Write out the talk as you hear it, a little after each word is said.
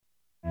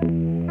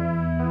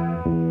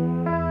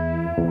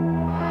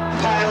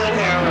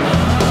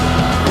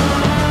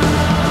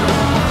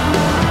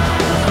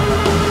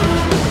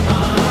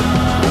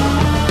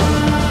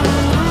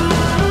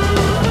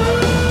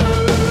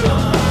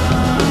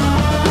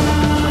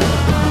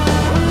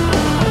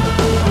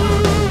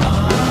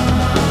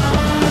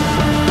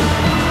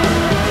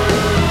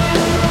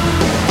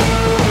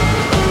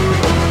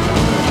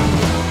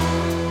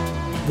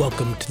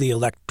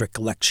Electric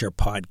Lecture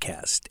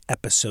Podcast,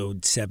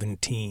 Episode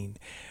 17.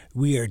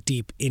 We are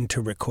deep into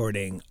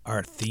recording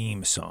our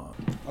theme song.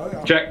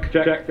 Check.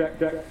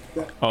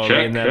 Oh,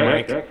 check, in the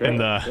mic, in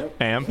the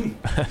amp. And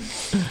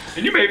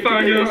you may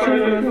find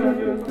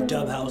yourself.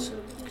 Dub house.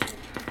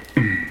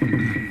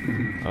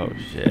 Oh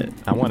shit!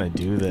 I want to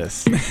do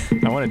this.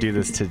 I want to do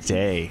this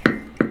today.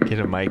 Get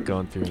a mic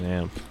going through an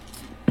amp.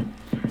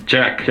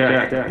 Check.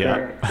 Yeah.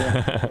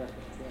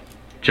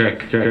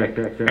 Check. Alright,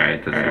 that's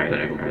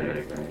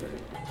better.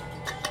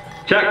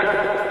 Check.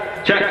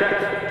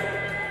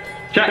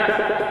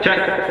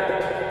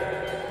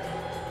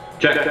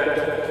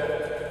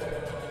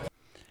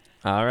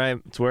 All right,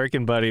 it's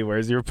working, buddy.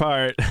 Where's your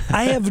part?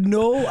 I have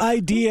no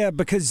idea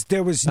because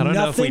there was I nothing.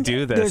 don't know if we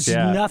do this.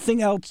 There's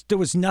nothing else. There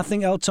was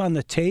nothing else on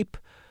the tape.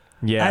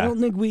 Yeah. I don't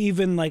think we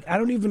even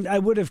I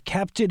would have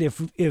kept it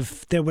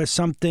if there was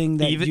something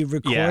that you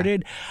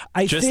recorded.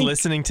 Yeah. Just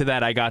listening to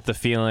that, I got the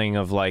feeling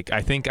of I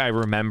think I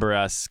remember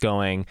us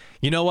going,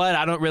 you know what?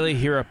 I don't really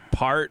hear a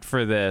part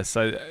for this.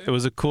 It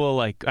was a cool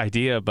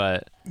idea,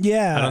 but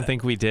yeah, I don't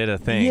think we did a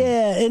thing.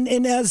 Yeah,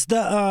 and as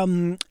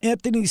the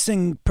Anthony's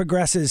thing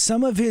progresses,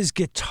 some of his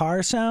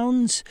guitar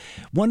sounds,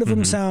 one of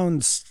them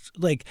sounds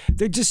like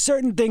they're just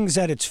certain things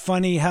that it's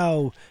funny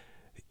how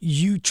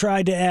you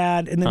tried to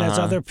add, and then as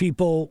other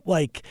people,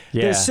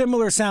 there's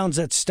similar sounds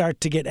that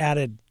start to get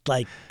added.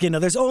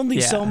 There's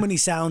only so many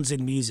sounds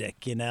in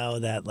music,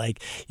 that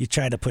you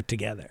try to put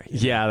together.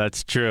 Yeah,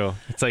 that's true.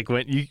 It's like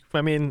at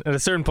a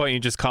certain point, you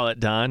just call it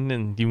done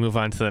and you move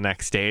on to the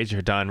next stage.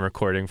 You're done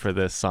recording for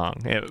this song.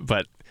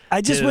 But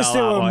I just wish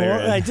there were more.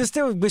 I just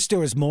wish there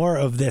was more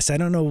of this. I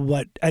don't know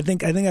what. I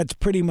think that's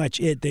pretty much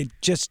it. They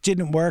just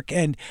didn't work.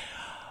 And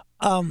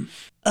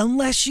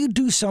unless you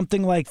do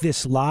something like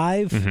this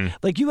live,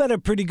 you had a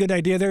pretty good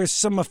idea. There's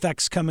some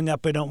effects coming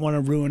up. I don't want to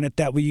ruin it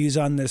that we use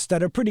on this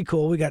that are pretty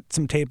cool. We got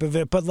some tape of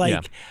it, but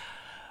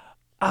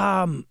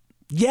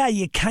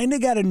you kind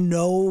of got to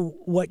know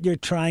what you're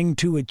trying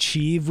to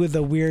achieve with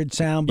a weird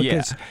sound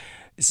because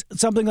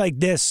something like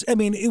this, I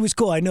mean, it was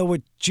cool. I know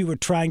what you were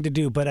trying to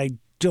do, but I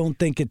don't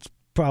think it's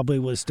probably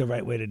was the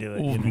right way to do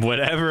it.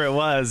 Whatever it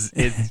was,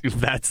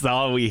 that's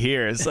all we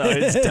hear, so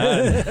it's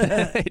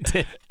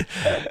done.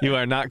 You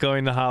are not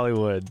going to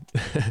Hollywood.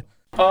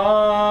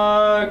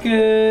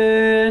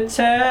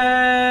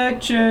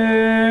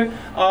 Architecture.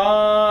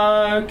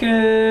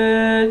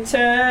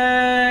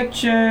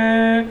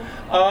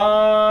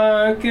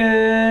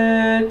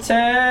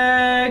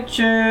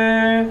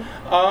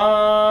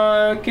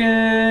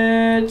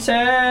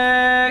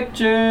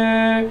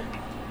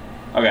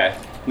 Okay.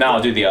 Now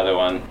I'll do the other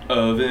one.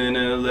 Of an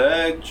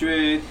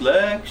electric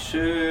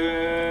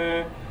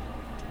lecture.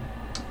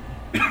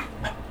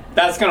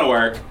 That's gonna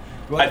work.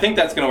 What? I think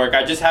that's gonna work.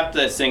 I just have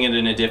to sing it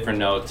in a different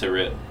note to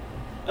rip.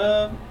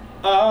 Oh,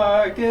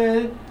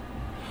 you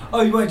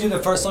want to do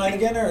the first line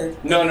again, or?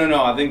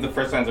 No. I think the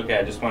first line's okay.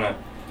 I just want to.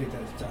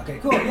 Okay,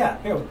 cool. Yeah.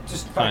 Here,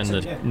 just find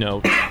the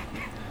note.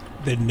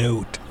 The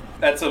note.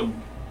 That's a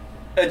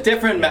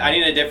different. I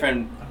need a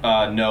different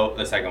note.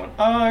 The second one.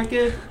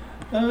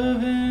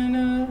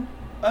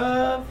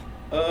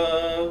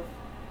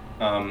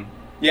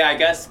 Yeah, I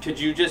guess, could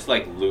you just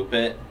loop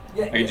it?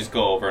 Yeah. Or you just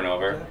go over and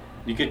over? Yeah.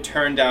 You could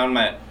turn down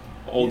my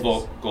old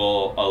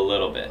vocal a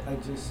little bit. I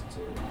just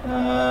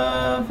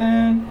of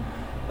an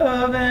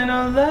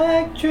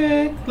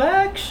electric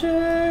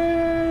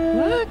lecture.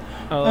 What?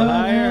 Oh, of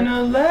higher. An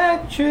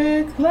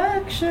electric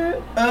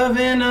lecture. Of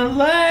an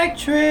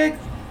electric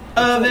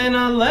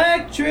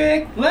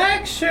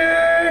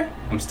lecture.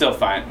 I'm still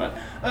fine, but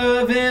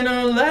of an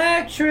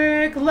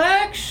electric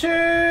lecture.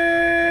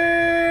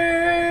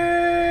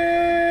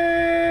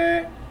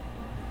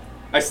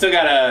 I still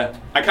gotta.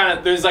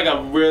 There's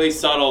a really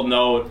subtle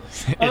note.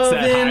 It's of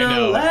that an high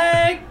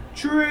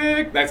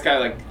electric. Note. That's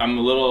kind of I'm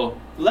a little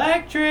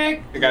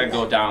electric. I gotta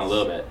go down a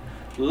little bit.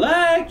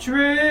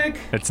 Electric.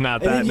 It's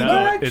not that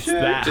note. It's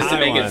that just to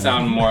make it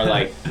sound more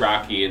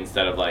rocky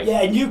instead of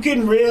Yeah, and you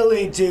can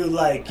really do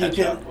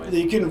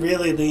you can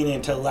really lean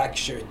into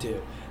lecture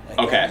too.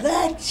 Okay.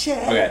 Lecture.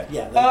 Okay.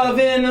 Yeah. Of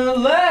an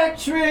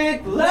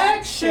electric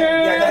lecture.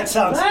 Yeah, that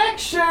sounds.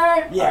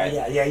 Lecture.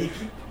 Yeah.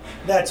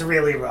 That's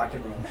really rock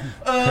and roll.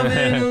 Of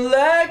an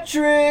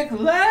electric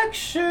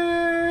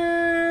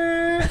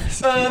lecture.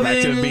 Of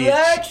an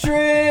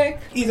electric.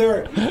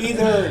 Either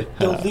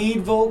the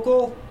lead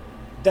vocal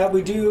that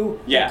we do.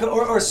 Yeah.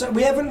 Or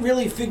we haven't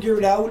really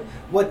figured out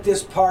what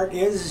this part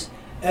is.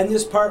 And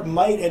this part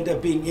might end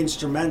up being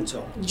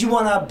instrumental. Do you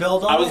want to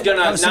build on it? I was gonna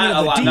not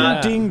a lot,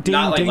 not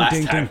like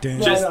last time.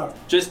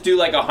 Just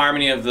do a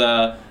harmony of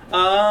the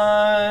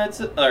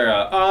architecture.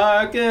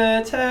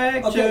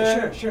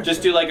 Okay, sure.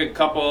 Just do a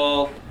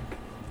couple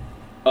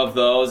of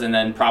those, and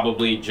then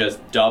probably just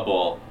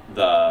double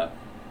the.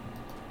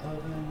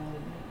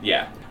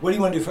 Yeah. What do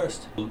you want to do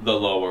first? The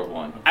lower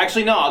one.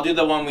 Actually, no. I'll do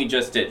the one we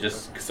just did,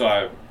 just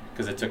because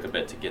it took a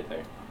bit to get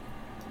there.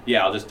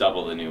 Yeah, I'll just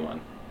double the new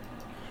one.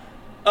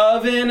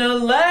 Of an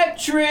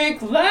electric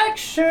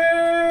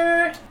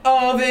lecture.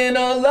 Of an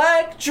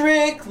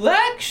electric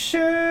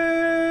lecture.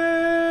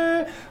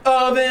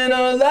 of an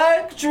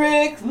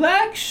electric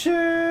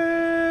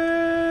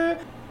lecture.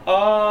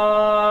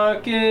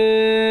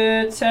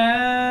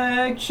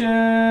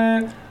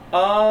 Architecture,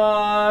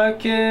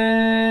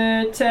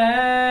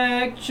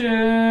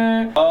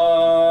 architecture,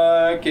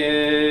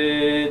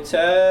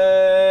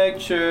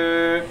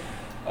 architecture,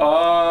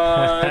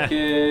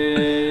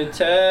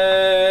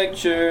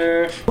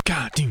 architecture.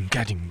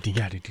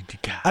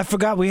 I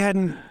forgot we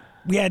hadn't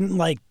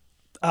like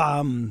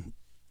kind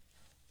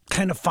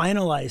of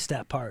finalized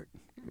that part.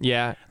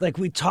 Yeah. Like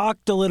we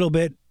talked a little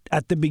bit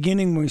at the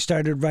beginning when we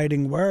started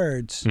writing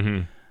words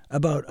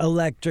about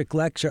electric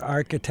lecture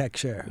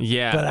architecture.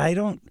 Yeah.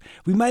 But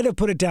we might have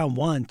put it down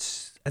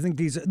once. I think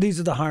these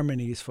are the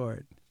harmonies for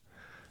it.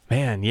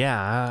 Man,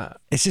 yeah.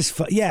 It's just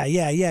fun. Yeah.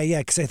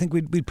 Because I think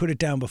we'd put it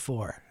down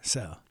before.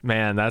 So.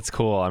 Man, that's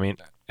cool. I mean,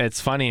 it's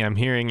funny. I'm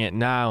hearing it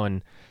now,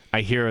 and I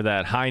hear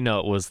that high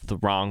note was the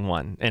wrong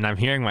one, and I'm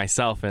hearing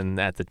myself, and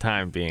at the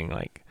time being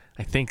like,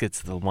 I think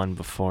it's the one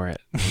before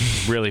it.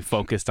 Really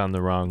focused on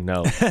the wrong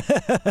note.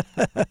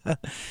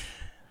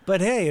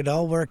 But hey, it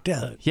all worked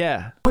out.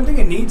 Yeah. One thing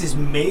it needs is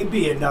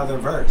maybe another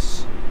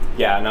verse.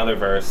 Yeah, another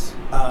verse.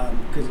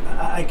 Because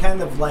I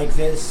kind of like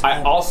this.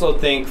 I also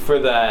think for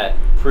that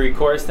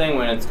pre-chorus thing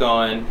when it's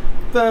going,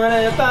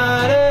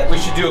 we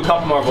should do a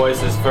couple more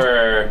voices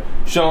for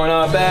showing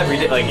up every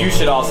day. Like you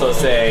should also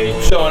say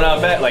showing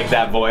up at like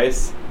that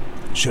voice.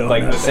 Showing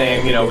like up the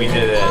same, you know, we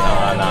did it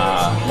on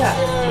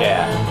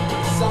yeah.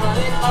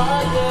 Sonic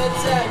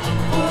architect,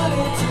 put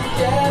it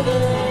together,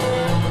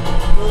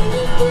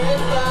 moving brick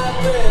by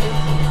brick.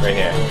 Right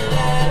here.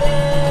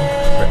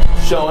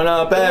 Showing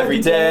up every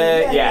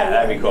day. Yeah,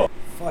 that'd be cool.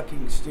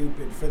 Fucking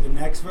stupid. For the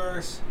next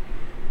verse,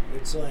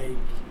 it's like,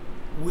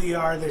 we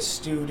are the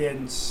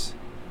students.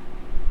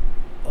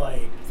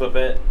 Like. Flip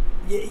it.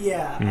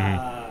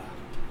 Yeah.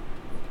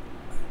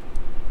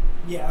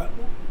 Yeah.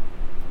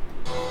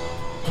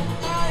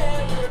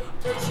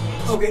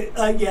 Okay,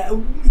 yeah,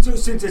 so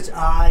since it's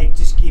I,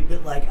 just keep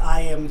it like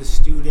I am the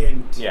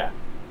student. Yeah.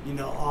 You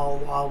know,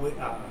 always.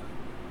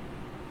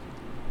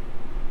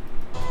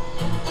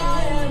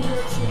 I am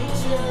your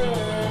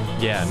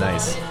teacher. Yeah,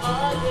 nice.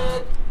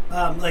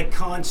 Like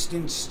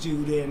constant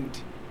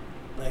student.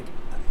 Like,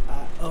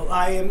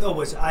 I am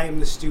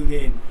the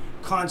student,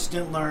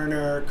 constant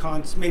learner,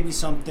 maybe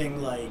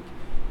something like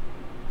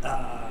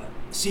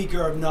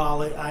seeker of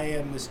knowledge. I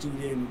am the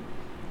student.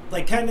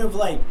 Like kind of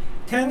like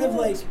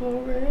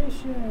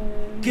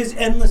exploration. Because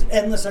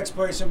endless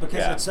exploration. Because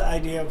Yeah. it's the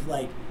idea of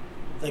like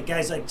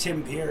guys like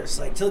Tim Pierce,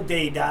 like till the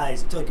day he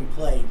dies, till he can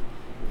play.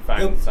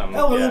 Find some.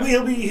 Yeah.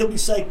 He'll be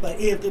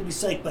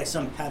psyched by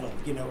some pedal,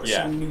 you know, or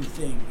some new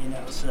thing, you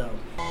know. So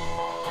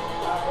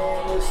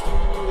I am a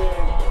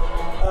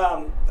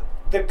student.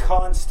 The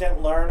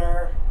constant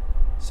learner,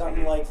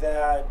 something like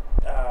that.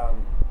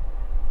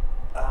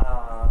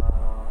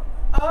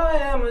 I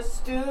am a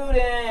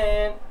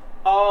student,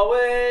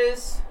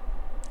 always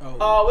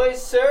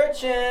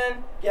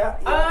searching. Yeah.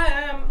 I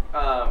am.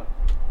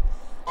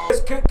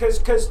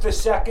 Because the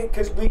second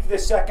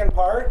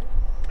part,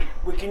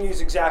 we can use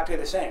exactly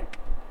the same.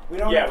 We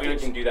don't. Yeah, we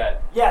can do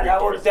that. Yeah,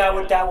 that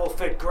will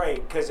fit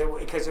great because it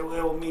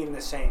will mean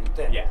the same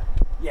thing. Yeah.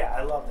 Yeah,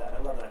 I love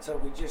that. So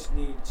we just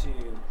need to.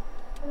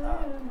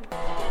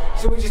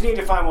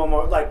 Find one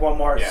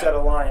more Yeah. set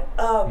of line.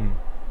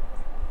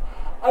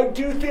 I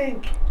do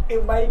think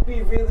it might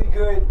be really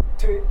good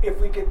if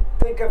we could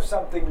think of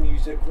something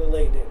music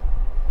related,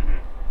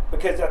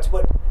 because that's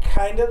what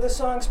kind of the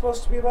song's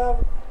supposed to be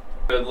about.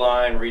 Good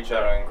line. Reach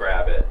out and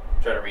grab it.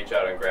 Try to reach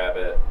out and grab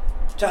it.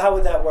 So how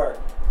would that work?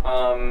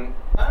 I'm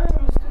a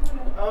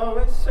student,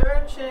 always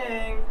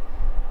searching.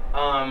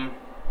 I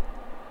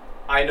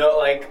know,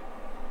 like.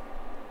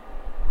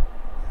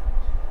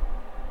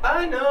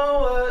 I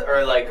know,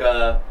 or like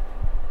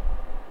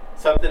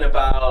something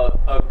about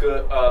a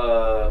good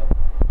a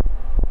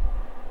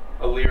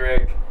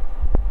lyric.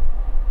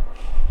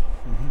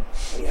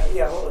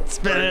 Yeah. Well,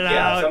 Spit it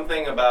Yeah, out.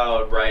 something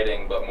about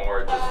writing, but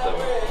more just the.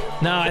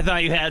 No, I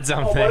thought you had Oh,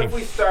 what something. if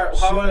we start?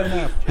 How about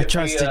if I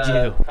trusted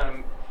you. Kind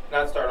of,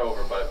 not start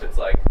over, but if it's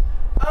like,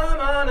 I'm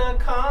on a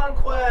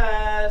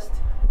conquest,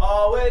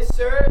 always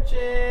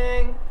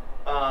searching.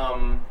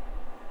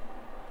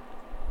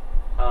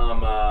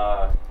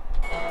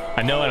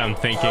 I know what I'm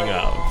thinking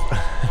of.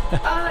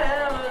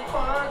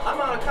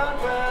 I'm on a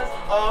conquest,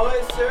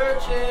 always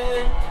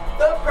searching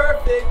the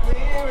perfect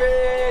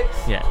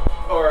lyrics. Yeah.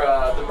 Or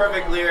the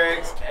perfect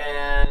lyrics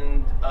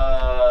and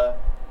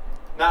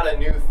not a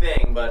new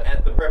thing, but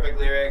the perfect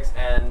lyrics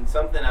and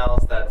something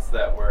else that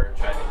we're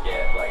trying to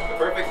get, like the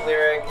perfect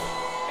lyric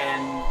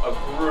and a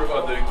groove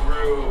of the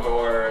groove,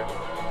 or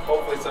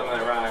hopefully something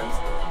that rhymes.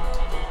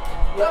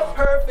 The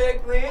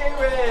perfect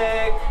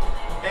lyric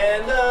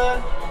and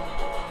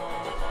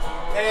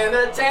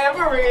a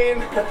tambourine.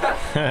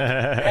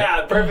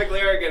 Yeah, perfect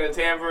lyric and a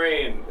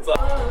tambourine. It's like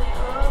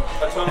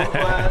a tonal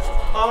quest,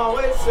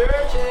 always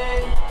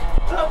searching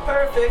the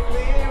perfect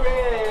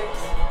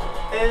lyrics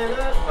and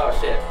oh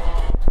shit.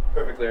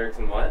 Perfect lyrics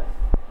and what?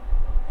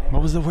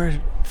 What was the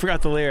word?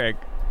 Forgot the lyric.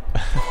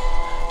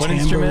 What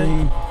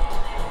instrument?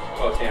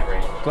 Oh,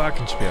 tambourine.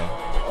 Glockenspiel.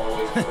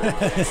 Always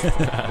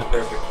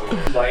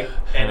perfectly. Like,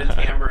 and a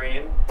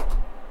tambourine.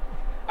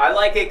 I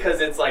like it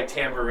because it's like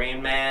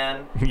Tambourine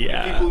Man.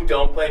 Yeah. People who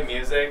don't play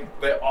music,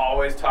 they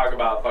always talk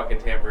about fucking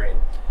tambourine.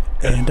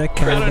 And a I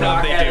don't know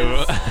if they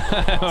do.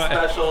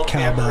 Special Cowbell.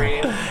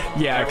 tambourine.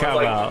 Yeah, Everyone's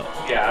cowbell.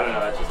 Like, yeah, I don't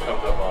know. It just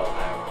comes up all the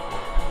time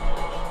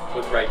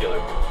with regular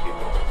people.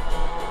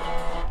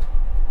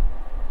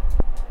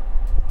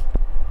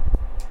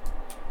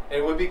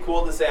 It would be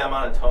cool to say I'm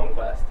on a tone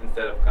quest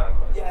instead of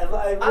conquest. Yeah,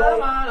 I'm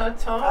on a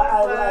tone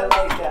I quest.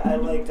 like that. I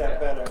like that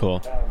better.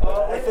 Cool.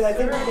 I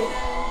think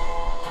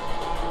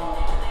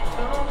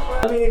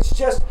I mean, it's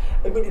just.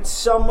 I mean, it's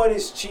somewhat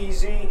as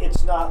cheesy.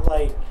 It's not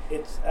like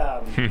it's.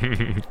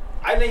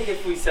 I think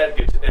if we said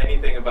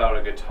anything about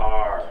a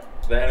guitar,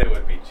 then it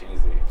would be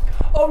cheesy.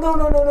 Oh no!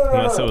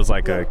 Unless it was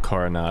like no. a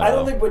Coronado. I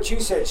don't think what you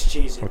said is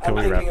cheesy. What I'm can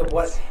we thinking of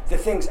reference? what the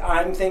things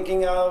I'm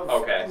thinking of.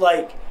 Okay.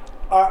 Like,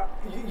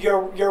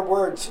 your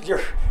words.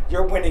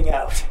 You're winning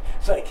out.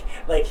 Like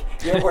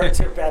your words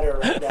are better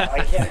right now. I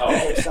can't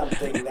think of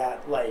something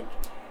that like.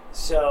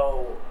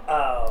 So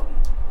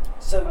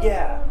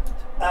yeah.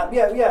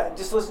 Yeah.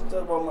 Just listen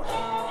to one more.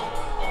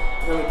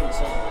 Then we can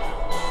sing.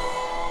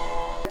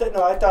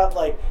 No, I thought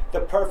like the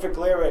perfect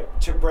lyric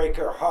to break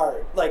her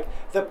heart. Like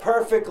the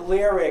perfect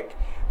lyric,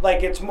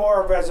 like it's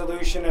more a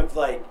resolution of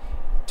like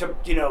to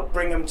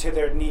bring them to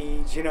their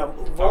knees. More,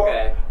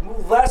 Okay.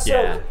 Less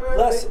Yeah. of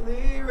less.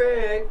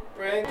 Lyric,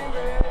 bring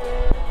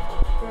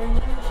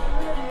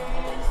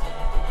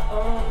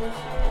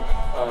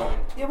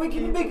Yeah, we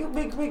can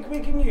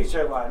use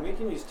her line. We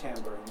can use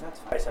tambourine. That's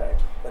fine. Sorry.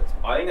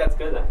 I think that's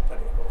good then. Okay,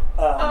 cool.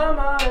 I'm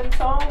on a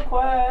tone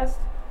quest,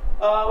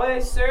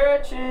 always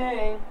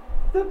searching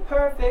the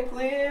perfect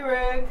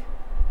lyric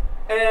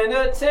and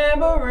a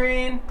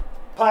tambourine.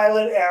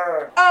 Pilot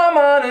error. I'm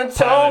on a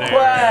tone Pilot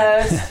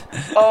quest,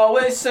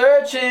 always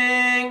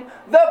searching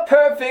the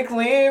perfect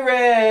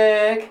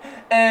lyric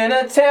and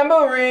a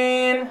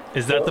tambourine.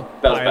 Is that the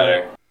That was pilot?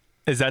 better.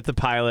 Is that the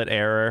pilot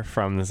error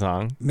from the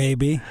song?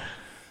 Maybe.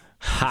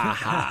 Ha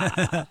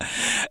ha.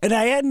 And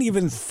I hadn't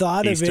even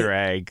thought of it. Easter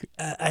egg.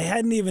 I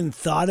hadn't even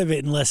thought of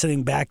it in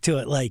listening back to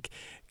it, like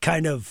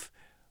kind of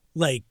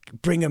like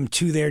bring them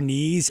to their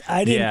knees.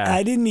 I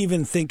didn't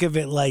even think of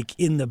it like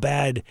in the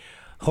bad,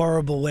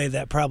 horrible way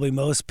that probably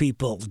most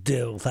people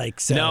do. Like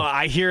so. No,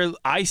 I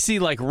see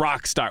like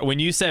rock star. When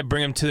you said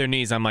bring them to their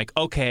knees, I'm like,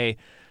 okay,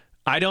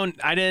 I got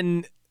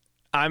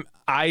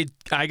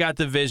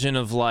the vision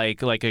of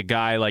like a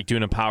guy like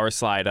doing a power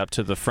slide up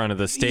to the front of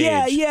the stage.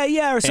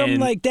 Yeah, or something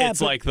And like that. it's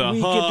but like the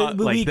weak huh, at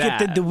the, like weak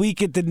that. at the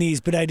weak at the knees,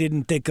 but I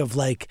didn't think of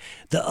like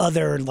the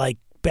other like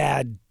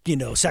bad,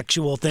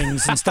 sexual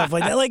things and stuff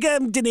like that. Like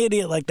I'm an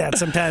idiot like that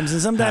sometimes,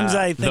 and sometimes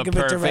I think of it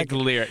the perfect directly.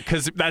 lyric,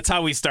 because that's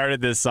how we started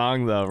this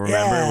song, though.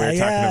 Remember, we were talking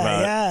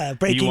about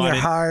breaking your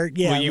heart.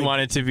 Yeah, well, you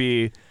wanted to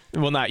be.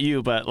 Well, not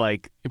you, but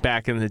like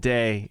back in the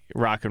day,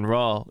 rock and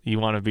roll, you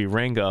want to be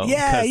Ringo.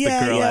 Yeah, because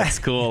the girl yeah. at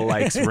school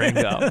likes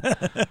Ringo.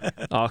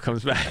 All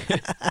comes back.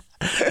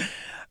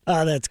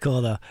 Oh, that's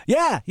cool though.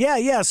 Yeah.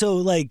 So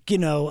like,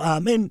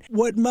 and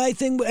what my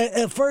thing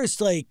at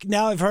first, like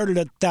now I've heard it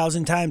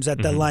 1,000 times that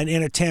the line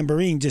in a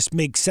tambourine just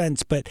makes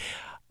sense, but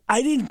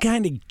I didn't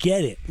kind of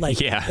get it.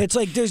 Like, it's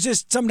like there's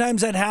just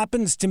sometimes that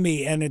happens to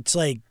me, and it's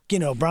like,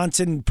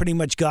 Bronson pretty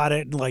much got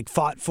it and like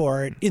fought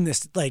for it in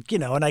this, like,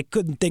 and I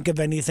couldn't think of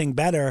anything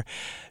better.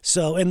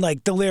 So, and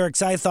like the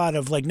lyrics I thought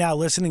of, like now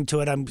listening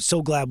to it, I'm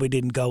so glad we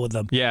didn't go with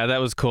them. Yeah, that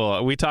was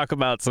cool. We talk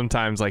about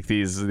sometimes like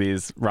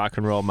these rock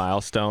and roll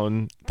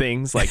milestone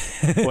things. Like,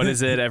 what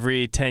is it?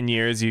 Every 10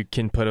 years you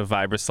can put a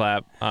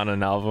Vibra-Slap on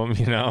an album,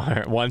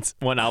 or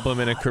one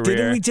album in a career.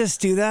 Didn't we just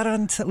do that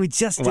we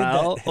just did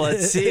Well, that.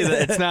 let's see.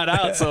 It's not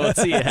out, so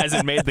let's see. It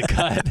hasn't made the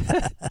cut.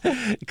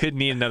 It could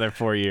need another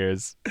 4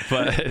 years.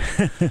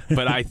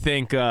 But I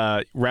think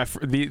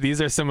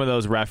these are some of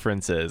those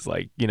references,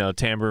 like,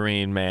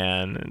 Tambourine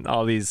Man and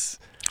all these.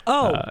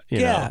 Yeah,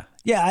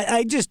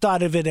 I just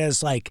thought of it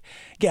as like,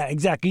 yeah,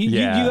 exactly. You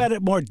had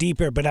it more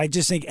deeper, but I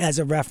just think as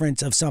a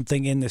reference of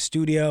something in the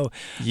studio,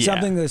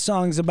 something the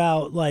song's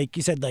about, like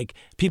you said, like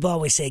people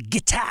always say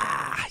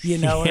guitar,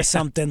 or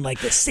something like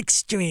the sixth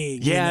string.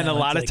 Yeah, and a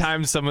lot of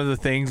times some of the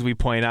things we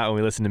point out when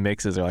we listen to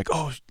mixes are like,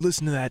 oh,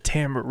 listen to that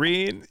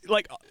tambourine.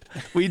 Like,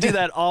 we do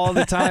that all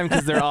the time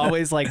because they're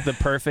always like the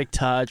perfect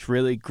touch,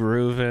 really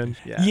grooving.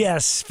 Yeah.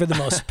 Yes, for the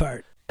most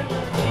part.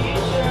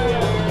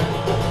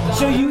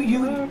 So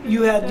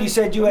you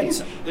said you had.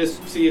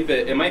 Just see if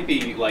it might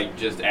be like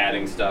just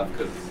adding stuff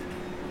because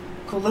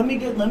Cool. Let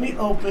me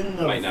open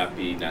the. it might not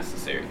be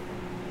necessary.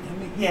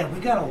 Yeah, we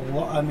got a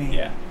lot. I mean.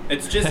 Yeah.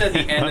 It's just at the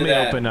end Let of me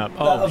that. open up. of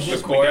Oh, the The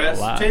shit, we got a chorus.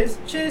 lot.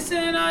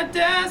 Chasing our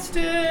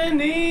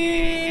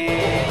destiny.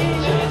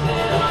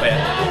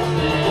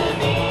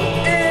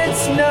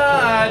 It's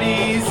not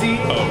easy.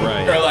 Oh,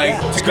 right. Or like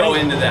Yeah. to go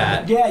into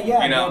that.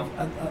 Yeah. You know?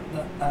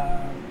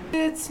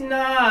 It's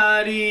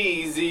not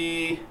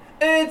easy.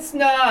 It's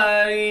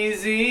not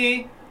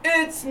easy.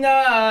 It's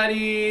not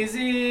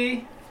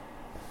easy.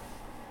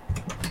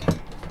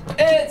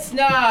 It's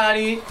not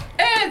easy.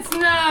 It's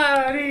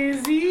not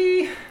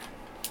easy.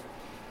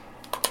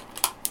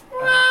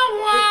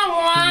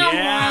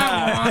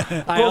 Yeah. I Both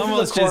of the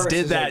almost just choruses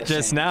did are that the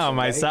just same, now right?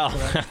 myself.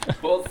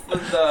 Both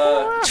of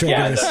the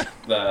Triggers.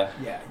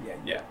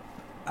 yeah.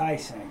 I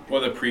sang Or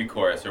the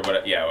pre-chorus or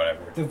whatever. Yeah, whatever.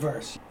 the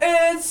verse.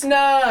 It's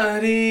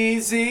not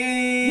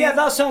easy. Yeah,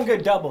 that'll sound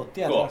good doubled.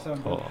 Yeah, Cool. that'll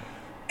sound good. Cool.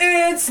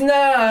 It's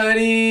not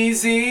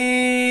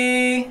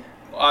easy.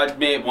 I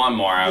made one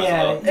more. I was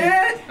Yeah, a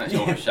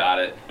little. I overshot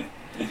it.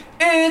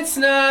 It's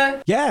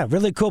not. Yeah,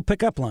 really cool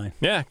pickup line.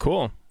 Yeah,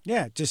 cool.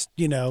 Yeah, just,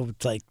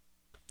 it's like,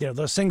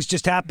 those things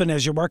just happen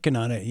as you're working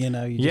on it, you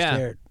just Yeah.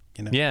 hear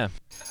it, Yeah.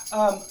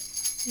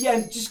 Yeah,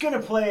 I'm just gonna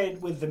play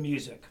it with the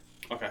music.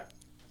 Okay.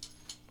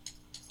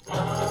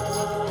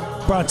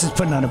 Bronson's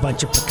putting on a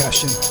bunch of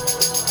percussion.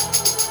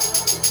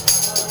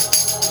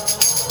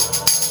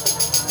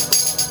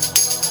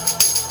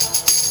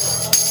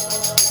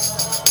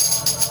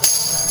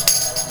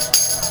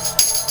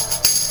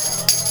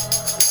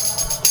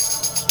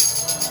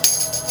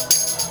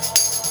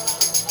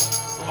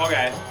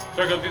 Okay.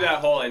 So I go through that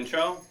whole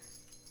intro.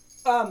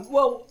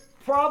 Well,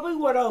 probably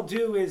what I'll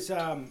do is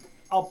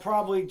I'll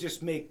probably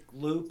just make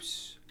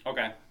loops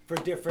Okay. for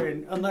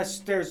different, unless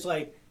there's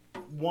like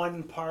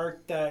one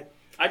part that.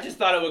 I just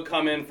thought it would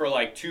come in for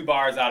like 2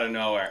 bars out of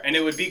nowhere, and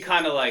it would be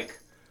kind of like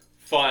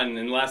fun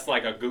and less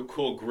like a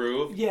cool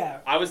groove. Yeah.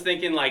 I was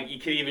thinking like you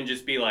could even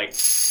just be like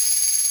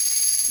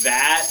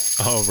that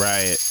Oh,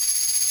 right.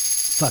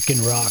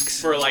 Fucking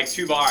rocks. for like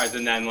 2 bars,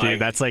 and then like Dude,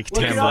 that's like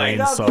Well, you know, tambourine you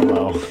know,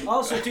 solo.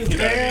 Also, too,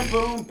 bam,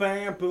 boom,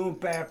 bam, boom,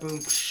 bam, boom.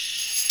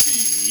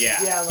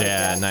 yeah. Yeah, like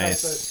Yeah, that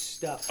nice. type of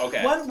stuff.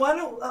 Okay. Why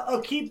don't I'll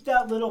keep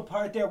that little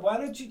part there? Why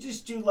don't you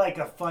just do like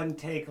a fun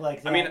take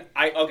like that? I mean,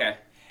 okay.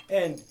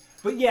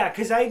 But yeah,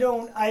 because I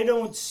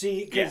don't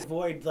see because Yeah.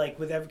 Void like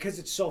with because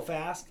it's so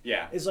fast.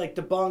 Yeah. It's like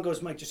the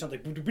bongos might just sound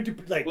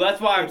like. Well, that's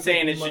why I'm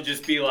saying it should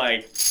just be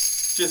like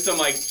just some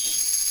like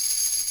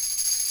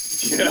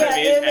you know what I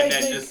Yeah, mean, and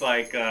then like- just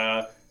like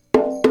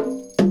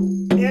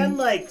and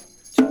like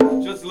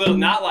just little,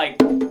 not like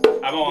I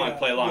don't want Yeah, to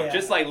play along, yeah.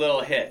 just like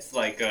little hits,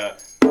 like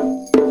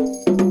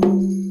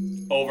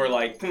over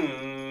like.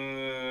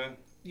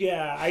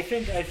 yeah, I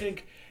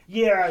think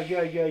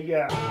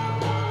yeah.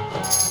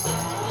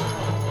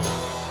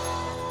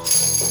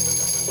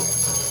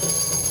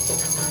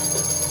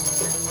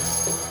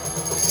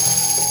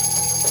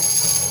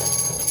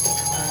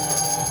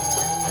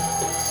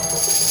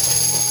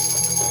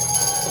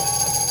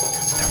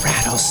 The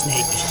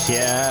rattlesnake.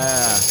 Yeah.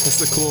 That's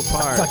the cool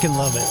part. Fucking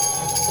love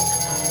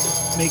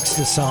it. Makes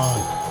the song.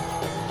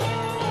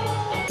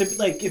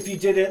 Like if you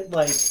did it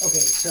like okay,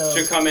 so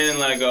Should come in and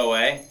let it go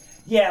away.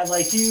 yeah,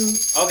 like you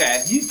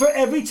Okay. for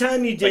every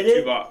time you did Like 2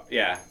 it, bars.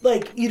 Yeah.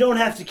 like you don't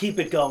have to keep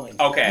it going.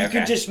 Okay, you okay.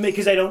 can just make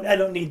because I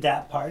don't need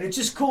that part. It's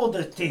just cool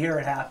to hear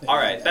it happen. All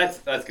right. That's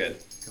good.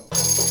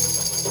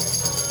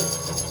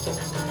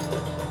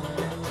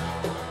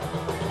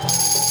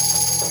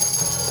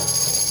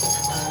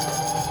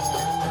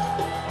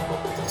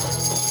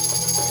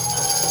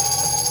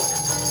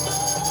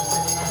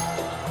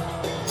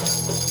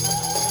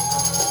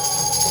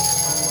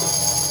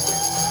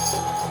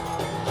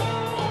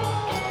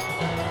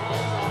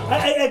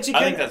 I actually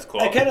I think that's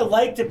cool. I kind of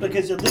liked it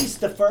because at least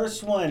the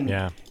first one,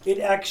 Yeah. it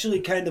actually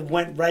kind of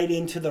went right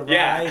into the ride.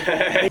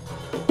 Yeah.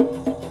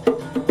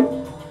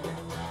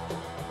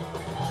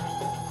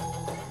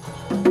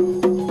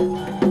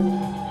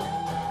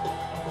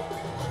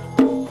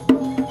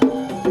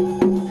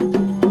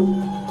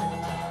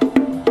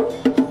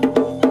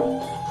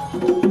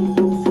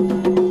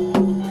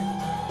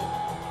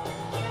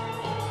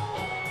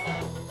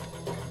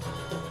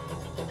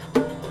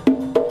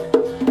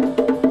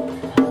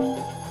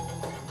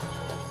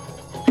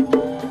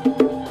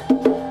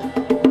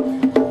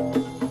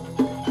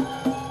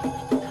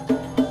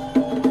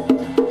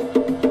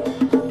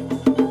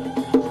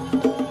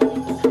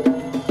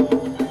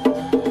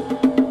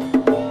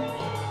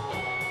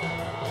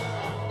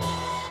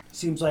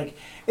 Seems like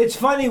it's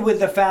funny with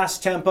the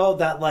fast tempo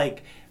that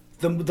like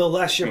the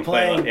less you're You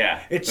play playing,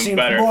 yeah, it the seems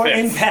better it more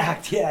fits.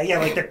 impact. Yeah,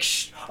 like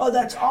the oh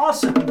that's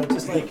awesome, but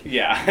just like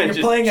Yeah. you're just-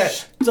 playing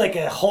it's like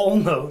a whole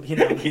note, you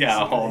know.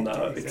 Yeah, a whole basically.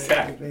 note,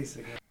 exactly.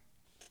 Basically.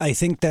 I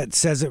think that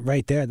says it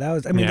right there. That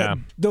was, I mean, Yeah.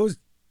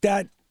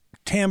 that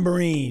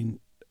tambourine,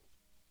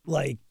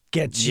 like,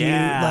 gets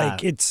Yeah. you,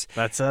 like, it's,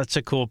 That's such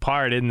a cool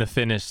part in the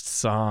finished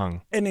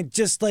song. and it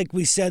just like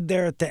we said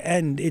there at the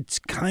end, it's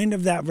kind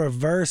of that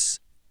reverse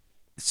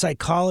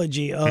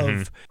psychology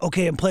of,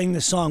 okay, I'm playing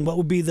this song. What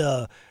would be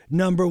the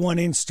number one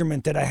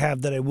instrument that I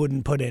have that I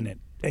wouldn't put in it?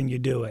 And you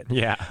do it.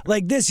 Yeah.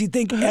 Like this, you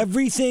think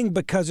everything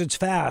because it's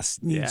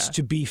fast needs Yeah.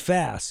 to be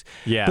fast.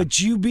 Yeah. But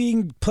you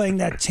playing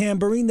that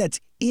tambourine that's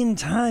in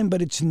time,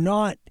 but it's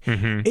not.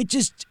 It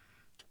just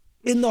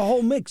in the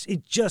whole mix.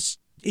 It just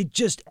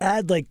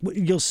add like what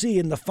you'll see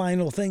in the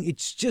final thing.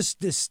 It's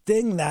just this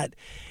thing that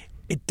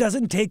it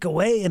doesn't take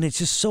away, and it's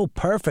just so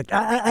perfect.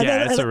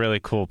 It's a really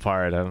cool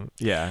part.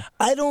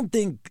 I don't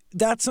think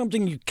that's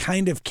something you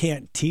kind of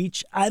can't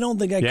teach. I don't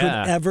think I could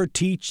ever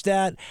teach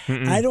that.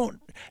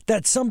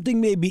 That's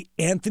something maybe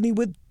Anthony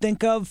would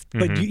think of,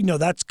 but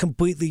that's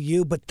completely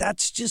you. But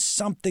that's just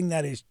something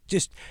that is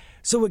just,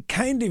 so it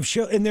kind of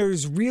shows, and there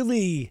is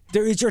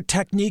your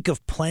technique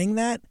of playing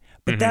that,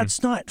 but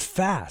that's not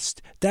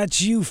fast.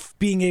 That's you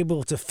being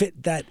able to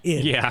fit that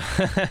in. Yeah.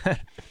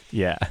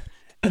 Yeah.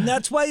 And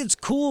that's why it's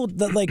cool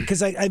that, like,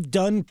 because I've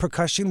done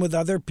percussion with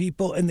other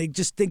people, and they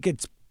just think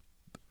it's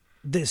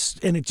this,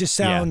 and it just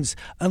sounds,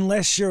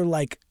 unless you're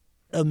like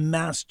a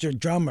master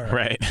drummer,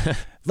 right?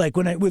 Like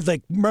with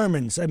like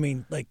Mermans, I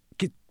mean, like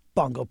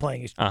bongo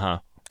playing is,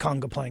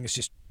 conga playing is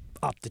just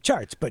off the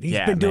charts, but he's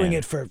been doing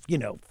it for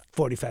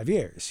 45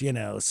 years,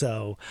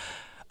 so.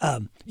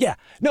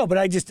 But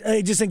I just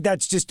think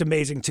that's just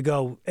amazing to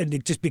go, and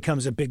it just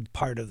becomes a big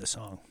part of the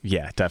song.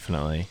 Yeah,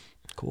 definitely.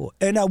 Cool.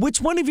 And which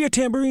one of your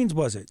tambourines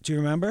was it? Do you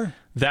remember?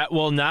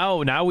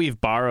 Now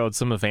we've borrowed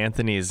some of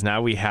Anthony's.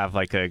 Now we have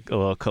like a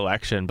little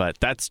collection, but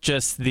that's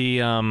just the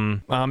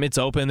it's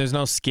open. There's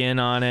no skin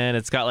on it.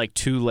 It's got like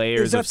 2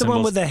 layers. Is that the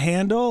one with the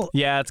handle?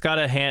 Yeah, it's got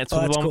a hand. It's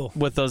that's one cool.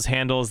 with those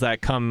handles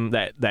that come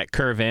that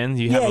curve in.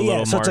 You have a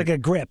little so more it's like a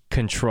grip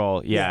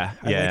control. Yeah,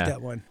 I like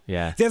that one.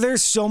 Yeah.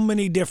 There's so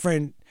many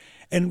different.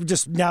 And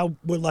just now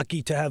we're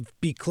lucky to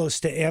be close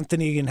to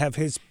Anthony and have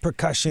his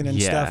percussion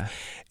and stuff.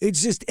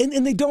 It's just,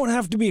 and they don't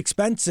have to be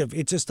expensive.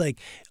 It's just like,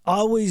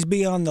 always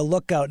be on the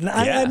lookout. And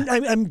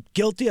I'm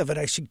guilty of it.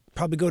 I should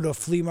probably go to a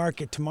flea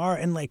market tomorrow.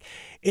 And like,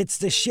 it's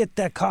the shit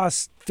that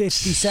costs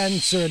 50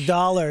 cents or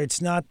 $1. It's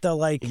not the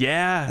like.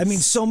 Yeah. I mean,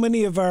 so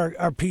many of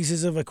our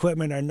pieces of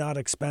equipment are not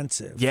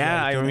expensive.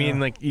 Yeah. Like, I mean,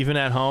 like even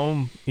at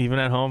home,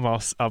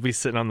 I'll be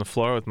sitting on the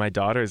floor with my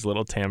daughter's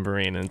little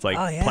tambourine, and it's like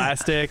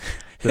plastic.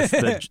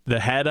 The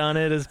head on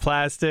it is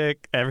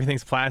plastic.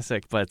 Everything's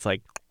plastic, but it's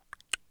like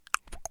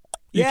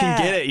you can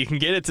get it. You can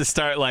get it to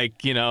start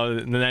like,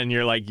 and then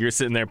you're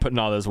sitting there putting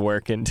all this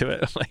work into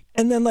it. Like,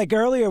 and then like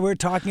earlier we were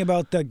talking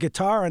about the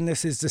guitar, and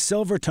this is the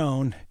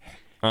Silvertone,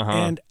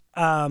 and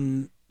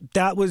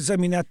that was, I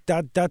mean,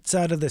 that's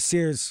out of the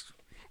Sears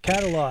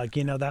catalog.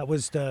 That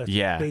was the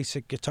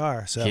basic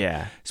guitar. So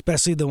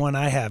especially the one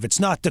I have. It's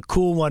not the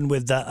cool one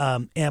with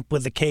the amp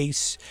with the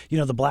case.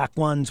 The black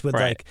ones with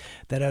like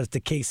that has the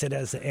case that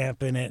has the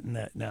amp in it.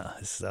 And no,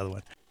 this is the other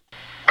one.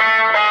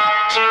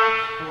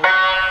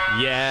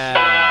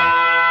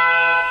 Yeah.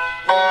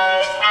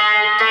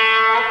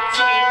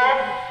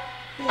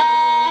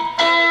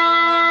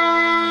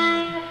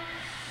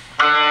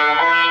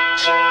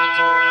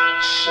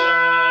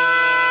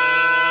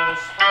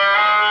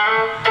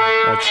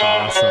 That's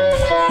awesome.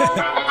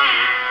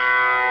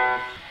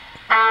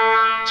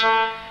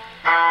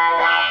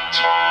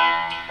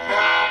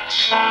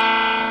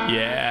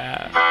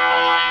 Yeah.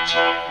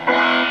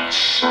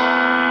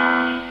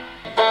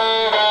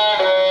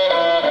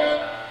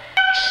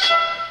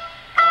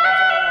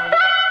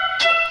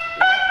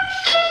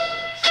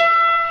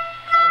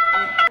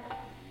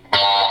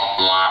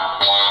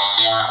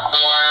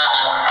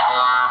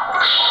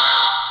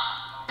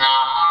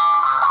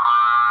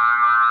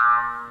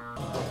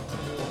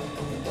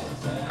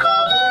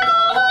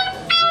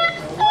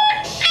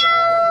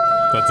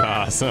 That's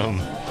awesome.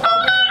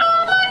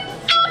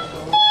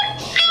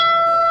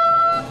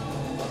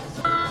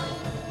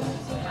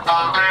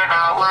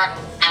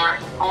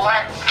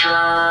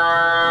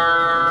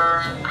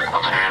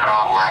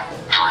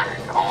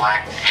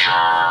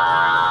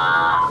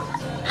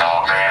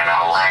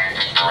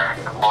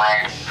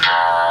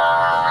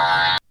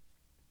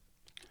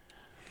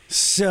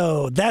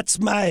 So that's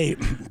my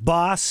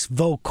Boss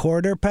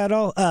vocoder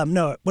pedal.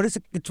 No, what is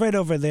it? It's right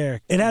over there.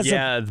 It has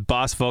the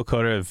Boss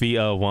vocoder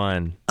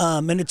V01.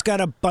 And it's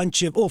got a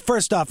bunch of. Well,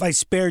 first off, I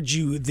spared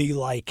you the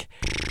like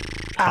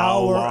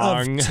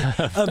hour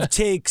of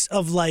takes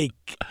of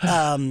like,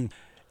 and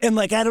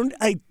like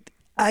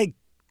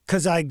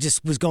because I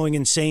just was going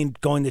insane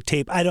going to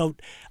tape. I don't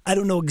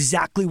know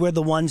exactly where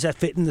the ones that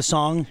fit in the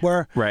song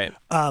were. Right.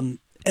 And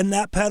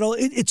that pedal,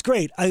 it's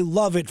great. I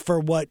love it for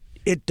what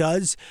it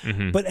does.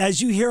 Mm-hmm. But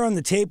as you hear on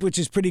the tape, which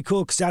is pretty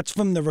cool because that's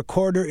from the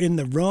recorder in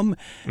the room,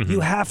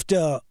 you have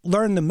to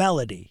learn the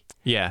melody.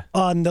 Yeah.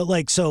 On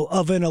the so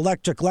of an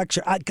electric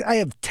lecture, I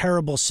have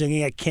terrible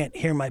singing. I can't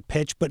hear my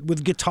pitch, but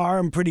with guitar,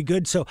 I'm pretty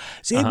good. So I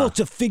was able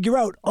to figure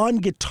out on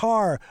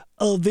guitar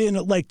of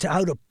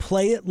how to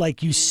play it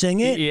like you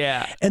sing it.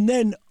 Yeah. And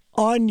then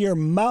on your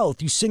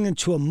mouth, you sing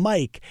into a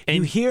mic. And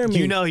you hear me.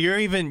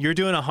 You're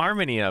doing a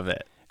harmony of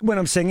it. When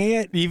I'm singing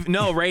it?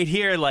 No, right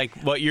here, like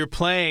what you're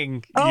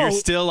playing, you're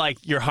still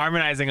you're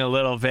harmonizing a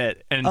little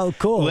bit. And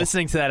cool.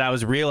 Listening to that, I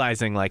was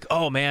realizing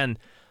oh man,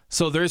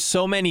 so there's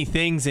so many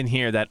things in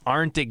here that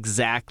aren't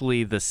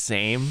exactly the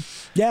same.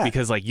 Yeah.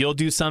 Because you'll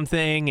do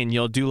something and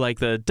you'll do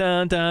the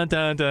dun dun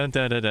dun dun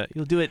dun dun dun.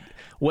 You'll do it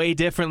way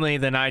differently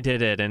than I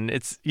did it, and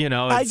it's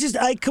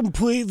I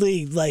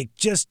completely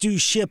just do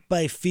shit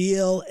by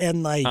feel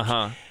and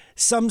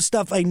some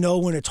stuff I know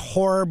when it's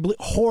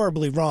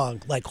horribly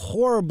wrong, like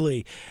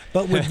horribly.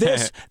 But with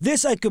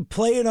this I could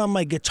play it on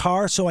my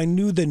guitar, so I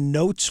knew the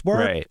notes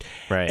worked.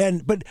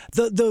 Right. But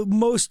the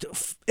most,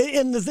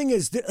 and the thing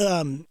is,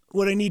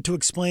 what I need to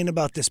explain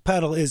about this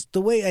pedal is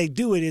the way I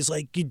do it is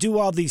like you do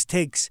all these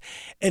takes,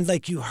 and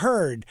like you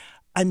heard,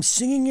 I'm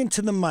singing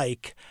into the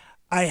mic.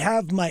 I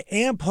have my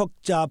amp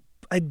hooked up.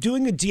 I'm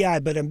doing a DI,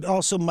 but I'm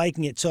also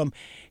micing it, so I'm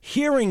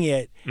hearing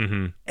it,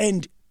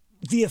 and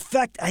the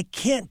effect, I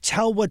can't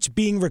tell what's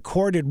being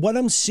recorded, what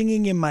I'm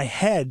singing in my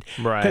head,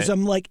 because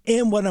I'm like,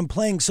 and what I'm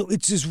playing, so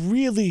it's just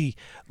really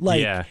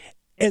like,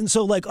 and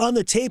so like on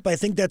the tape, I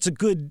think that's a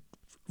good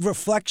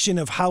reflection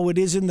of how it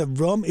is in the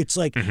room. It's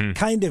like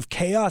kind of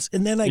chaos,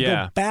 and then I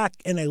go back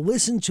and I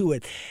listen to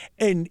it,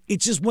 and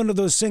it's just one of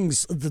those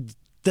things.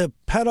 The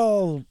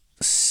pedal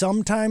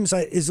sometimes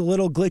is a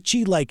little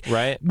glitchy, like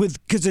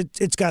because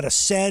it's got a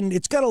send,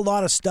 it's got a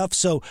lot of stuff.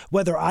 So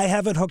whether I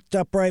have it hooked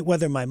up right,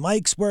 whether my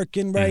mic's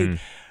working right,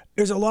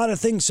 there's a lot of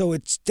things. So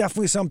it's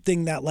definitely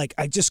something that like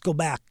I just go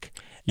back.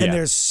 And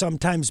there's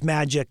sometimes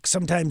magic,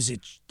 sometimes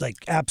it's like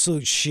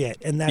absolute shit,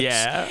 and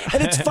that's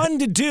and it's fun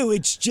to do.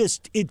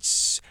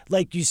 It's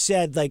like you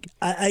said, like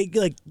I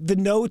like the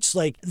notes,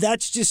 like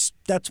that's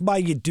why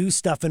you do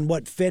stuff and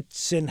what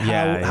fits and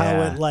how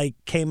it like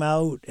came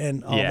out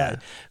and all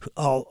that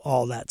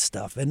all that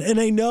stuff. And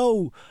I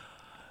know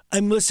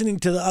I'm listening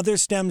to the other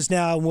stems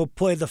now, and we'll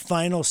play the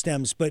final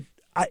stems, but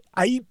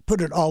I put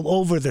it all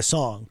over the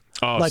song.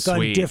 Oh, like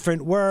sweet. On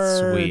different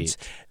words,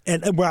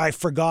 and where I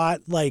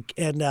forgot, like,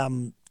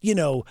 and you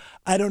know,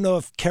 I don't know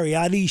if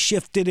Cariati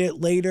shifted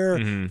it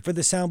later for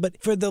the sound, but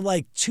for the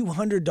like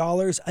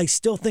 $200, I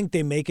still think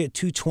they make it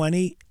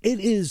 $220. It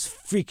is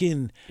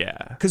freaking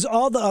because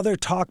all the other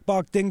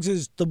talkbox things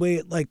is the way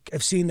it, like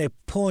I've seen they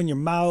pull in your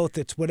mouth.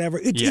 It's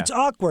whatever. It's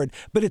awkward,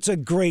 but it's a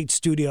great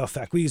studio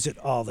effect. We use it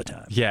all the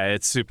time. Yeah,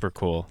 it's super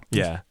cool.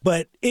 Yeah,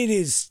 but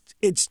it's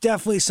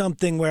definitely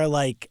something where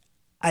like.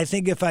 I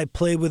think if I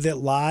played with it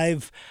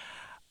live,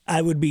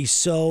 I would be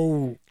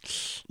so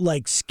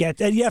like sketch.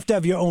 And you have to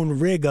have your own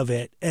rig of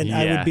it, and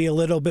I would be a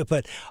little bit.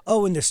 But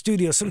in the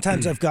studio,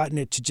 sometimes I've gotten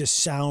it to just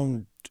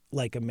sound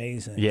like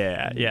amazing.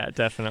 Yeah,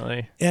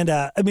 definitely. And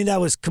I mean,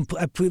 that was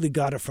I completely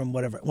got it from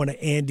one of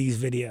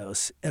Andy's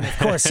videos, and of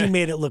course he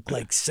made it look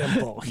like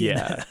simple. Hey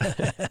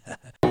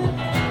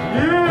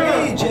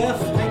Jeff,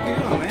 thank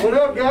you, man. What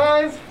up,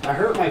 guys? I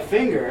hurt my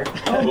finger.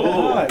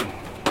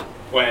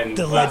 When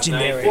the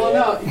legendary.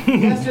 Well, no,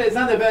 yesterday it's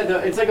not that bad though.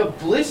 It's like a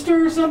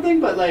blister or something,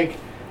 but like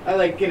I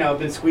I've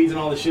been squeezing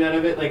all the shit out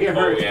of it. Like it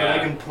hurts, but I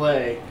can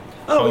play.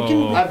 We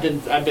can.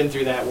 I've been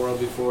through that world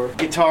before.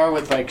 Guitar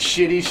with like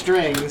shitty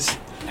strings,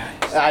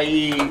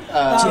 i.e.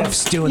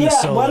 Jeff's doing the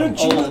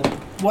solo.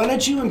 Why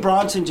don't you and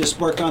Bronson just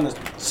work on the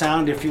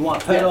sound? If you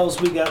want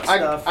pedals, we got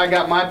stuff. I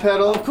got my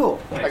pedal. Oh,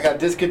 cool. I got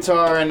this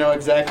guitar. I know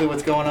exactly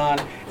what's going on.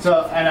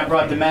 So, and I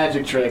brought the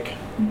magic trick.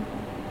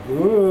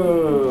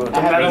 Ooh.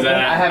 I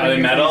haven't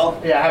used metal?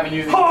 These. Yeah, I haven't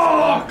used these.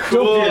 Oh,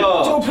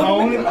 cool.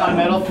 Tone on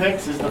metal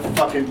picks is the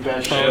fucking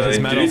best shit. his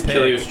Do metal these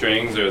kill pick. your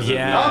strings or is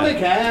Oh, they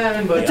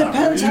can, but It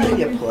depends how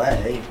you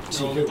play.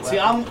 See,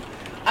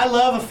 I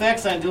love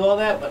effects and I do all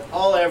that, but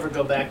all I ever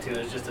go back to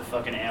is just a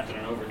fucking amp and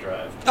an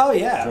overdrive. Oh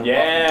yeah.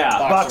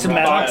 Box of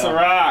metal. Box of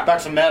rock.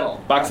 Box of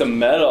metal. Box of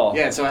metal.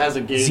 Yeah, so it has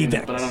a gauge,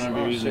 Z-Vex. but I don't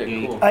remember using the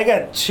gauge. Cool. I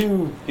got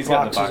two He's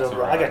got the boxes box of of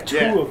rock. I got two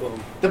Yeah. of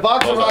them. The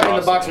box of Those are rock and the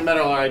awesome. box of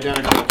metal are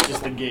identical. It's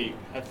just the gate,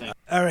 I think.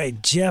 All right,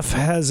 Jeff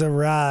has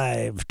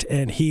arrived,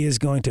 and he is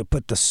going to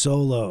put the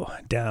solo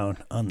down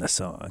on the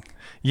song.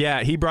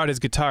 Yeah, he brought his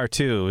guitar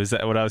too. Is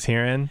that what I was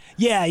hearing?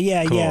 Yeah.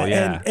 Cool,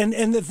 yeah.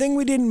 And the thing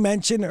we didn't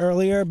mention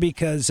earlier,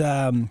 because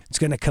it's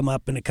going to come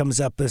up, and it comes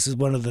up, this is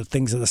one of the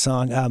things of the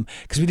song,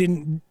 because we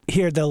didn't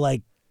hear the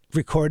like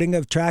recording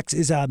of tracks,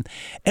 is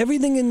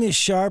everything in this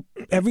sharp,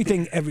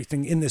 everything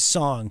in this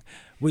song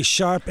was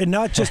sharp, and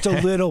not just a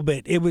little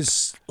bit. It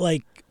was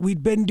like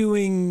we'd been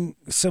doing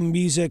some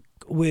music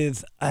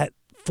with at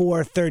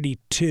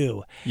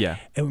 432. Yeah.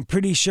 And I'm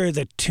pretty sure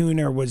the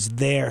tuner was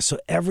there. So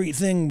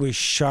everything was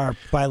sharp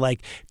by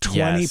like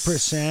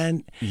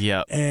 20%.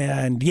 Yep.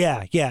 And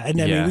yeah.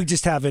 And I mean, we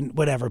just haven't,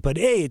 whatever. But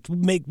hey,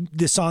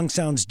 the song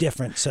sounds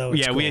different. So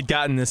it's we cool. had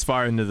gotten this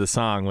far into the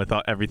song with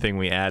everything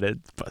we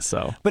added.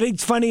 But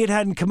it's funny it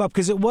hadn't come up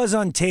because it was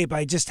on tape.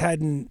 I just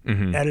hadn't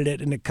edited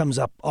it, and it comes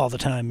up all the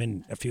time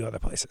in a few other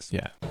places.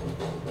 Yeah.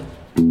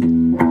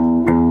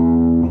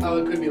 Oh,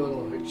 it could be a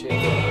little bit shaky.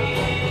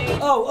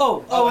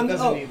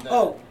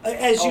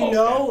 As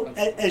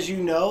you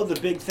know, the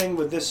big thing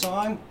with this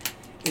song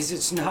is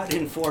it's not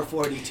in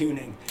 440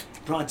 tuning.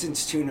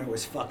 Bronson's tuner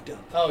was fucked up.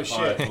 Oh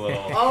shit.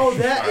 Oh,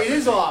 It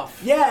is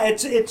off. Yeah,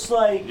 it's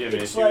like You have an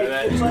it's issue with like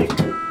that? it's like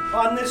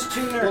on this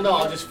tuner. Well, no,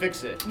 I'll just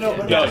fix it. No,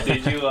 but No,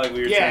 did you like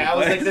we were Yeah, I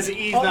was trying like, to this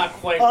E's not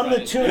quite on right.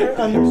 the tuner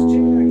on this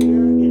tuner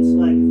here, it's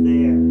like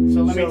there.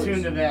 So let me it's-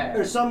 tune to that.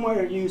 Or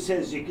somewhere you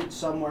says you could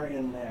somewhere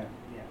in there.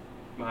 Yeah.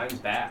 Mine's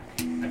back.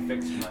 I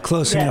fixed mine.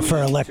 Close Yeah, enough for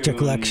we electric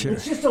tune- lecture.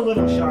 It's just a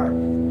little sharp.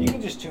 You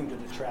can just tune to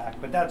the track,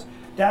 but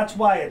that's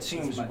why it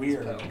seems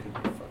weird.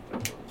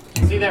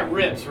 See, that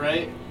rips,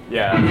 right?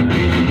 Yeah.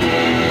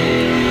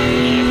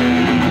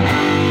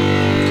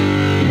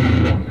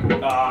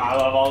 I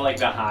love all like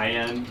the high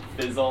end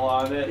fizzle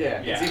on it.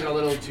 Yeah, it's even a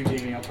little too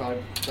gamey. I'll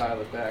probably dial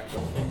it back.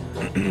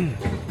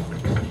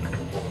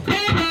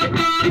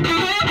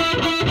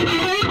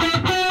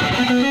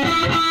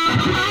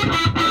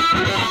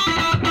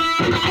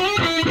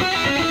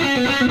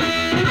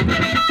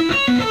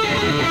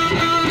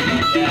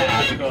 Yeah,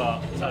 that's cool.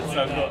 That's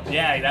so cool.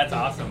 Yeah, that's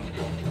awesome.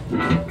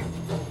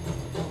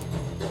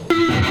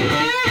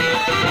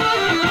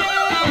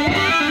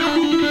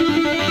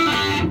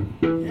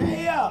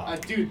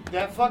 Dude,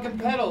 that fucking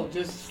pedal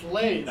just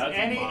slays. That's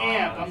Any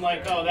amp, I'm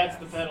like, oh, that's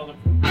the pedal.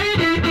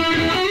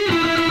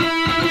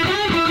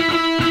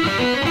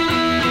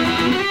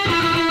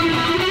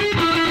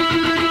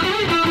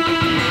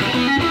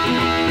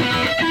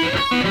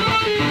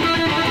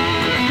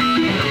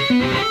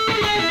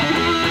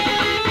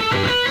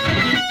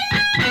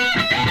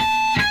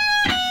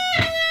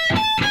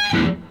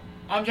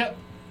 I'm just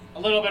a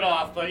little bit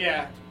off, but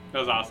yeah. That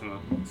was awesome though.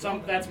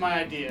 That's my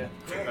idea.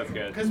 That's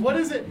good. Because what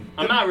is it?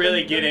 I'm not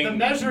really getting. The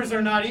measures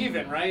are not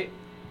even, right?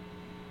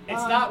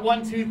 It's not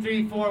 1, 2,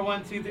 3, 4,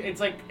 1, 2, 3. It's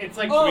like. we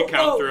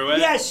count through it?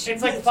 Yes.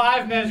 It's like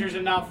 5 measures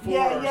and not 4 or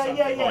something. Oh,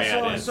 yeah, it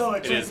is. So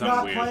it's It is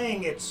not weird.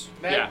 playing. It's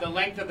The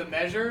length of the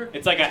measure.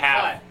 It's like a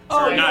half.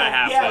 Oh, or not a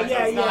half. yeah, but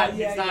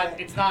yeah.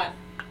 It's not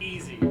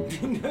easy.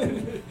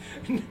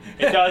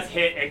 It does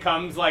hit. It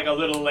comes like a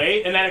little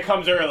late, and then it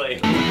comes early.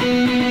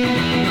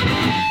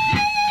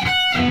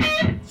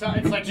 So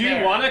it's like. Do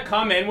you want to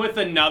come in with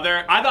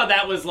another? I thought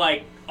that was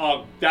like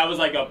a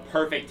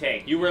perfect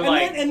take. You were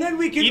and then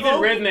we could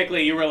even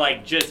rhythmically, you were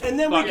like just and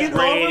then we fucking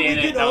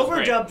could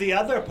overdub the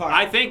other part.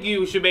 I think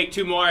you should make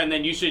 2 more, and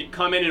then you should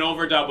come in and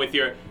overdub with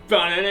your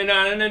and then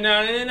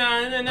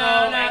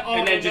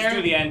just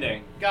do the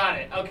ending. Got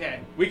it.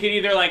 Okay. We could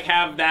either like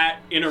have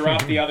that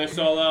interrupt the other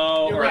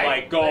solo, You're or right.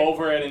 like go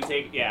over it and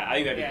take. Yeah, I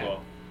think that'd be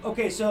cool.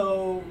 Okay,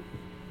 so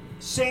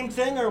same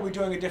thing, or are we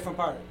doing a different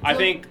part? I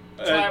think.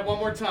 Try it one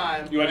more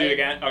time. You want to do it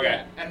again?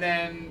 Okay.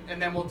 Yeah. And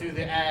then we'll do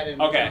the add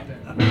and Okay.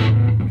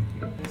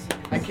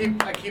 something. I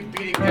keep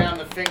beating down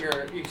the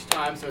finger each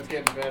time, so it's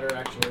getting better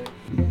actually.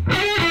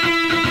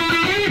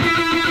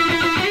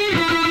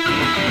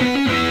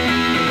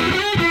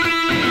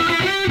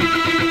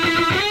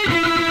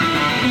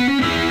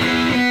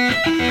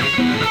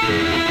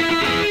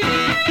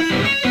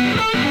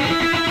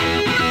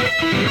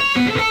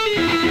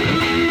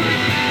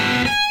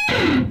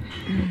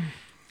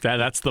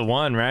 That's the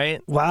one,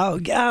 right? Wow.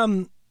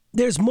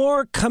 There's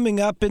more coming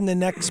up in the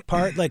next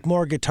part, like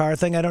more guitar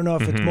thing. I don't know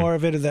if it's more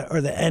of it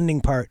or the ending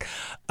part.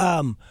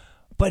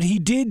 But he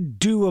did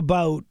do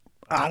about,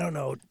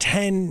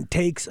 10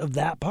 takes of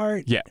that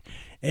part. Yeah.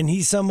 And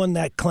he's someone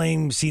that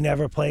claims he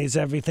never plays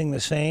everything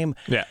the same.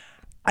 Yeah.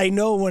 I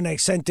know when I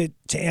sent it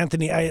to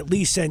Anthony, I at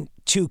least sent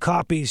 2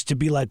 copies to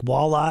be like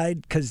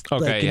wall-eyed because,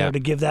 to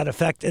give that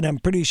effect. And I'm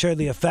pretty sure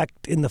the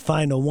effect in the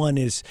final one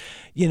is,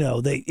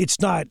 it's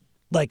not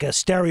like a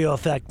stereo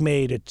effect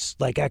made. It's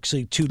like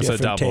actually 2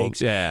 different takes.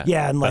 Yeah.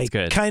 Yeah, and like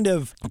good. kind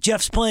of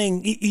Jeff's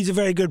playing. He's a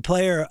very good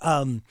player.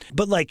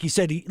 But like you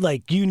said,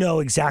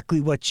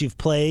 exactly what you've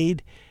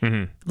played.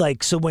 Mm-hmm.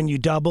 Like so, when you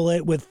double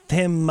it with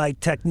him, my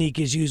technique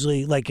is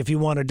usually like if you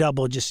want to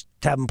double, just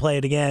have him play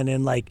it again,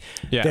 and like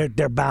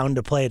they're bound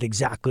to play it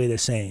exactly the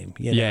same.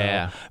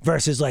 Yeah.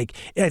 Versus like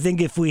I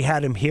think if we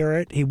had him hear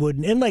it, he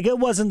wouldn't. And like it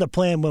wasn't the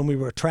plan when we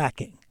were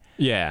tracking.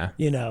 Yeah.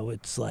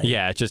 It's like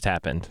it just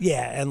happened.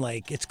 Yeah, and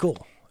like it's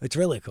cool. It's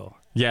really cool.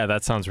 Yeah,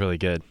 that sounds really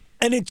good.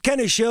 And it kind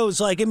of shows,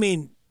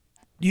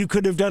 you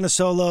could have done a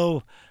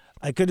solo.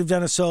 I could have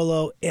done a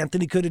solo.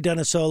 Anthony could have done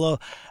a solo.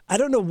 I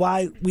don't know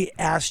why we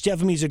asked Jeff.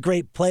 He's a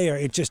great player.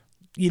 It just,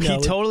 He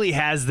totally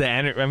has the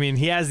energy.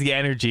 He has the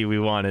energy we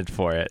wanted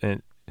for it.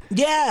 And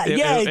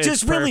it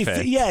just really,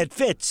 perfect. it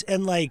fits.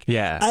 And I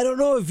don't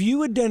know if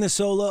you had done a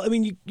solo.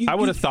 I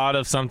would have thought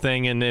of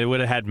something, and it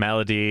would have had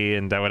melody,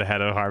 and I would have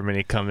had a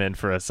harmony come in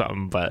for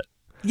something, but.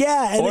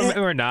 Yeah,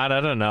 or not, I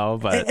don't know,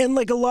 but and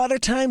like a lot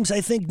of times, I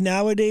think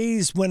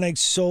nowadays when I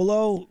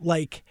solo,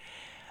 like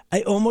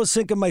I almost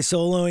think of my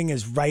soloing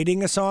as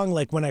writing a song.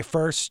 Like when I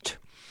first,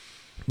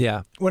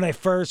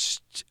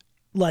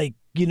 like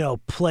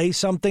play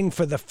something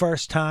for the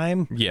first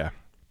time,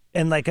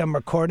 and like I'm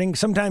recording.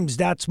 Sometimes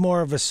that's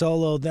more of a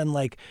solo than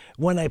like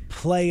when I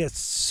play a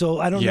solo.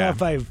 I don't know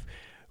if I've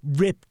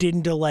ripped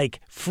into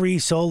like free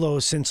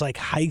solos since like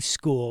high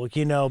school,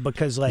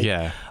 because like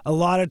a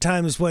lot of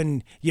times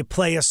when you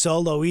play a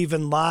solo,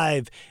 even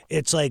live,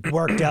 it's like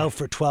worked out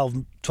for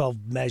 12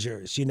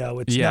 measures,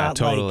 it's not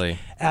totally. Like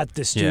at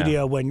the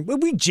studio when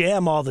we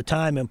jam all the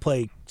time and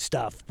play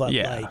stuff, but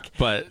it's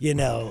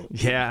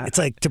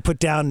like to put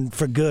down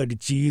for good,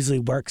 it's usually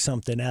work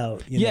something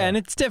out. And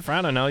it's different.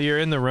 I don't know. You're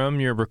in the room,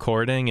 you're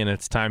recording, and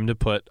it's time to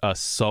put a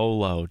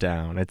solo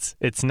down.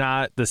 It's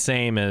not the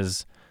same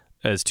as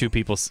 2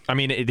 people.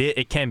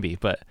 It can be,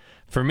 but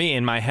for me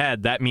in my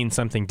head, that means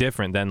something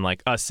different than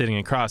like us sitting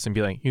across and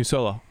be like, you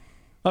solo.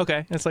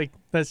 okay. It's like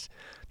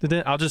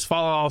I'll just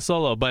follow all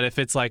solo. But if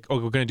it's like, oh,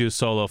 we're gonna do a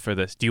solo for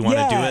this, do you want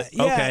to do it?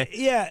 Okay.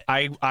 Yeah.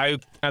 I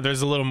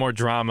there's a little more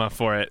drama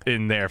for it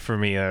in there for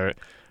me. I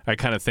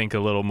kind of think a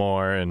little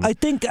more, and I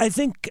think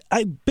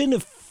I've been a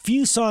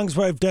few songs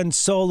where I've done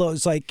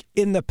solos. Like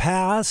in the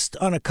past,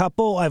 on a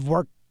couple, I've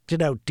worked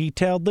it out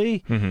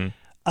detailedly.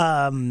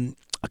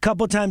 A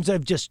couple times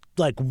I've just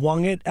like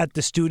wung it at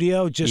the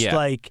studio,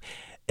 like.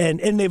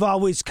 And they've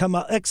always come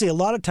out. Actually, a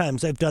lot of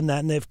times I've done that,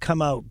 and they've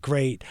come out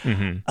great.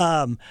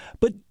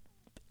 But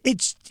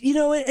it's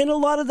and a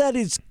lot of that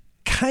is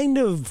kind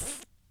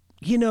of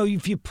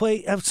if you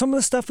play some of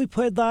the stuff we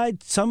played live,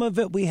 some of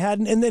it we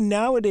hadn't, and then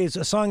nowadays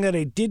a song that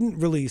I didn't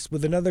release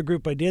with another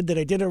group I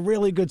did a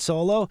really good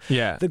solo.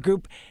 Yeah, the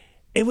group.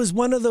 It was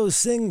one of those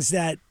things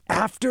that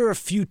after a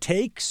few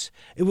takes,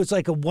 it was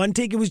like a one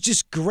take. It was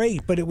just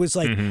great, but it was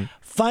like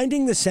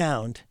finding the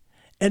sound.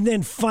 And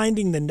then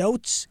finding the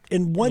notes.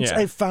 And once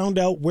I found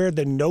out where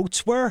the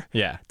notes were,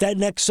 that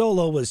next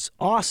solo was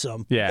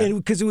awesome. Yeah.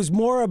 Because it was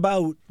more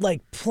about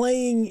like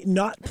playing,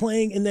 not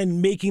playing, and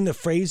then making the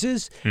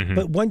phrases.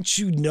 But once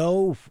you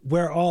know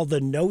where all the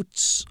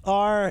notes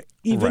are,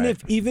 even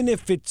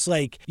if it's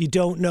like you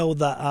don't know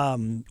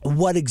the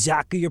what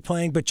exactly you're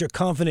playing, but you're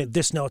confident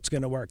this note's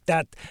gonna work.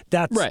 That's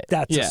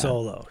a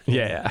solo.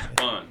 Yeah.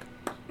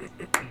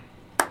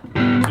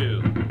 1,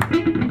 2,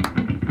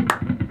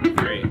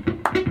 3,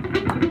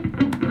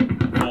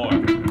 4,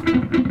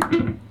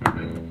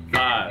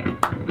 5,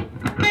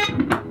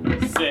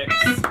 6,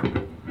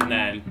 and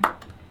then.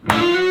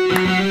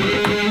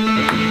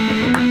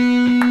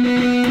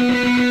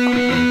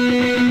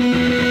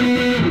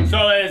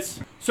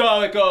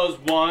 So it goes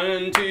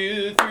 1,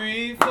 2,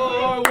 3,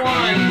 4, 1, 2,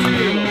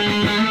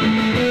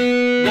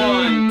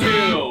 1,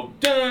 2,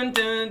 dun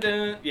dun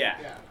dun. Yeah.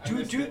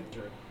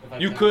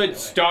 You could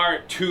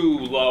start 2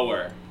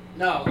 lower.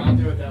 No, I'll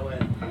do it that way.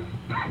 1,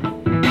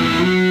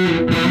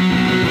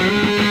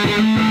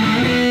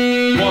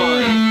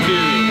 2.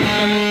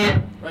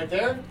 Right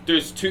there?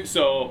 There's 2,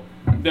 so.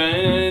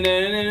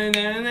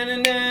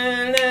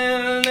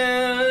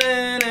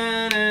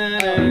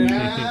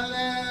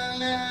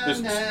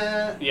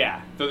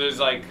 Yeah, so there's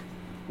like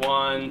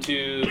 1,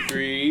 2,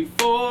 3,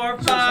 4,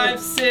 5,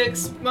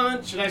 6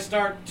 months. Should I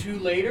start 2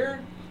 later?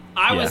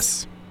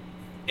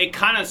 It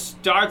kind of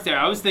starts there.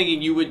 I was thinking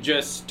you would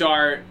just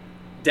start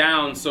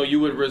down, so you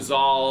would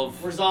resolve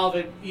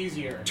it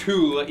easier.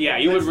 2. Yeah,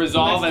 you would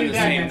resolve in the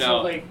same note.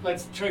 So like,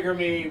 let's trigger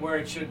me where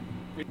it should.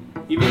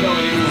 Even though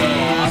it is a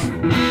little off.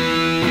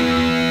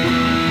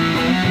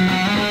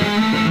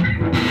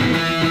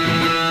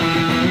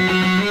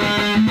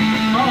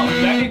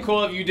 That'd be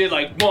cool if you did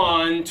like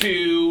 1,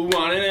 2, 1,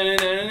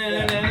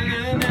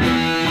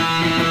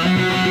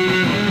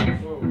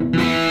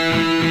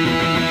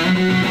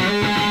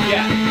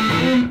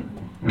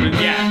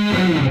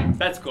 yeah,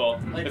 that's cool.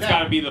 Like it's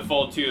got to be the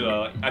full 2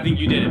 though. I think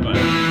you did it, but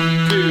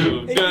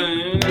 2.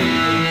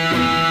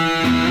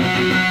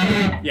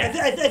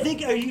 Yeah. I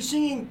think. Are you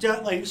singing?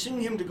 Like you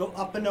singing him to go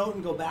up a note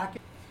and go back?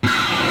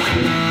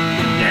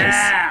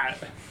 Yeah.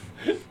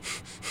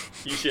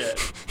 You should.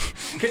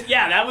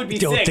 Yeah, that would be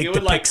sick. It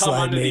would like come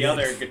under the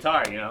other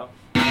guitar, The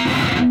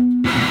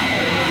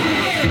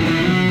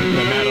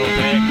metal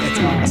pick. That's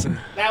awesome.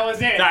 That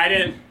was it. No, I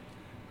didn't.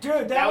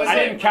 Dude, I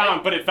didn't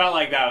count, but it felt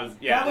like that was.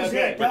 Yeah, that was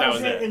it. That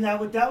was it. And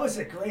that was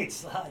a great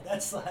slide.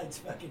 That slide's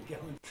fucking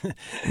going.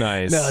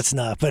 Nice. No, it's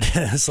not, but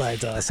the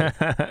slide's awesome.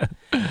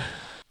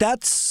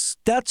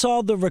 That's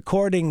all the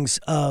recordings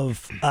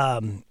of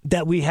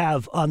that we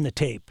have on the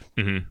tape.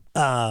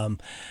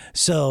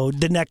 So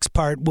the next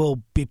part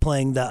we'll be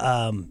playing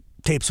the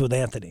tapes with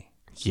Anthony.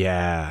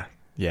 Yeah.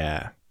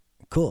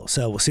 Cool.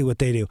 So we'll see what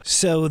they do.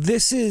 So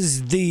this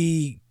is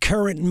the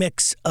current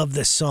mix of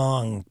the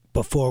song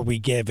before we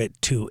give it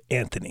to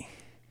Anthony.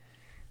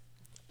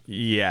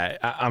 Yeah,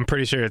 I'm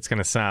pretty sure it's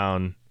gonna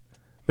sound.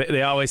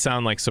 They always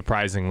sound like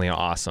surprisingly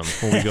awesome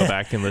when we go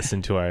back and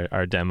listen to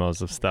our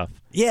demos of stuff.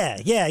 Yeah.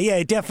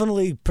 It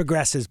definitely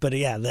progresses, but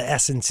yeah, the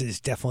essence is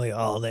definitely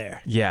all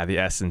there. Yeah, the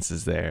essence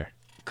is there.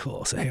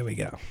 Cool. So here we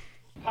go.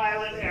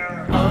 Pilot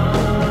error.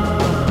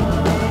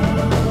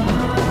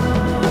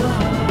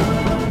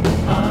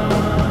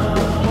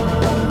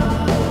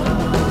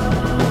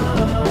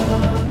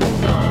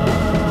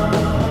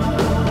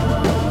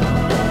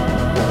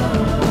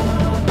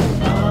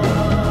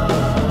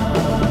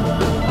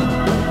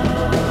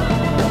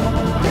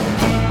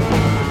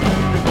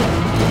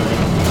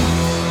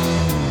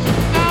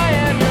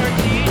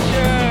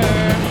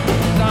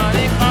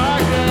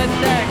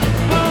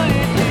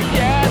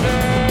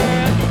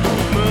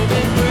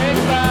 Moving brick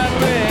by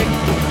brick.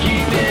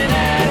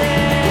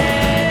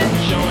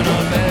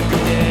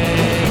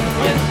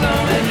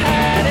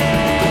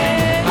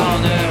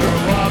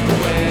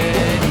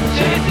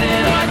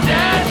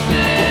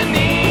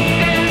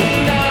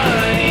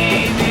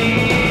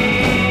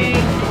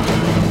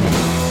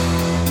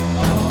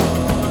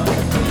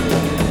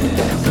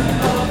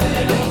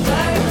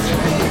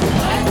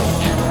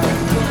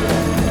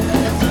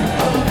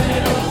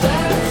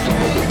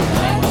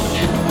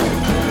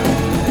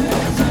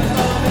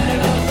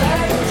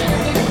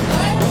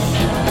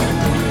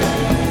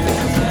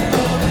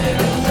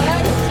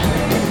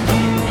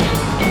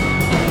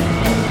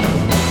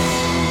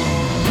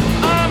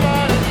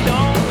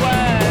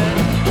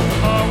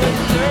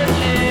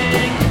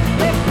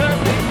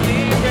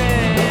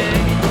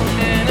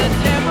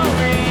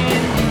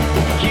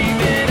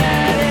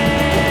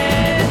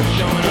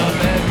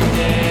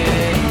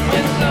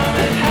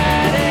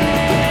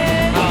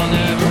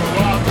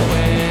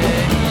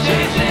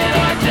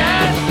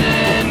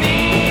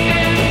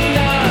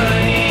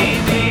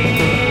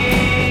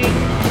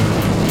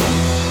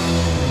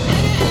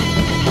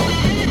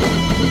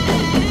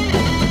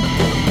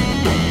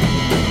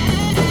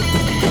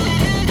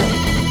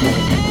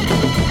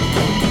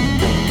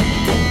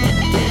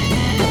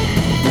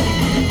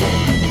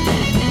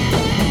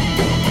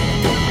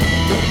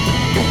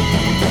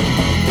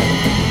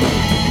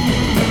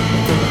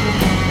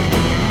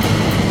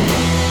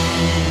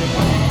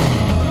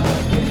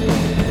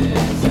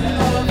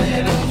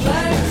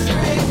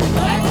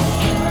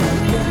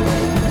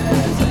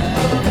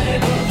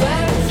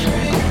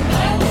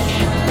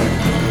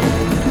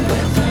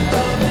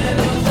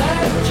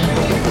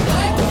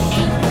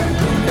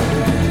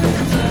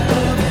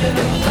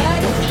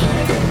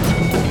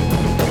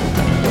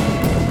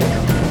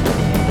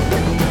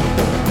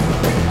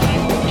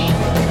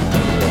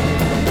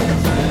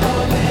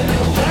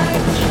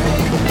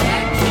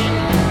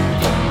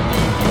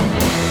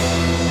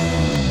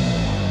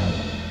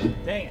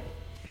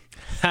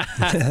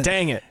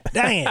 Dang it.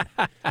 Dang it.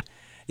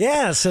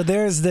 Yeah, so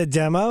there's the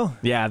demo.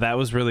 Yeah, that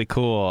was really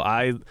cool.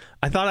 I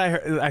thought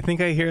I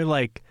think I hear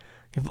like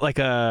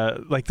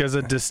there's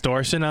a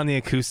distortion on the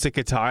acoustic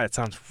guitar. It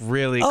sounds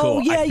really cool. Oh,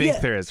 yeah, I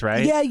think there is,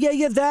 right? Yeah.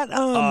 That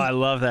I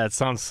love that. It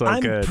sounds so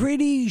good. I'm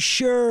pretty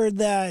sure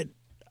that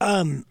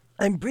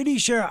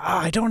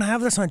I don't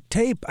have this on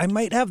tape. I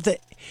might have the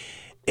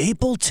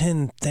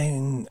Ableton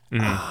thing.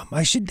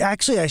 I should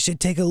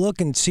take a look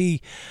and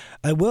see.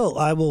 I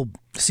will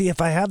see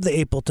if I have the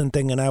Ableton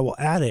thing and I will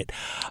add it.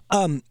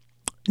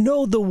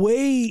 No, the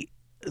way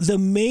the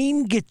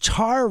main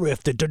guitar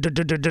riff,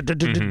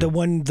 the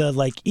one, the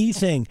like E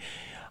thing,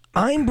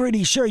 I'm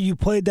pretty sure you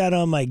played that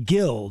on my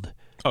Guild.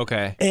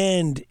 Okay.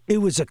 And it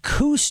was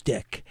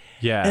acoustic.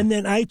 Yeah. And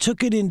then I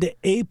took it into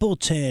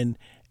Ableton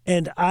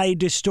and I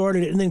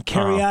distorted it, and then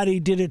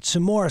Cariati did it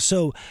some more.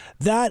 So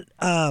that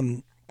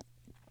one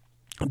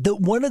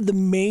of the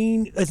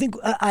main, I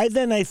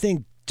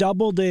think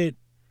doubled it.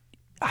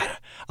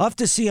 I'll have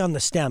to see on the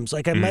stems.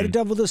 Like I might have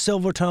doubled the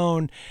silver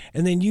tone,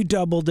 and then you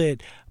doubled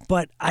it.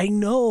 But I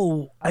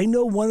know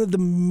one of the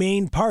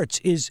main parts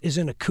is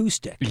an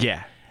acoustic.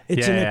 Yeah,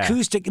 it's an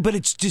acoustic, but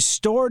it's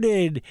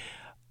distorted.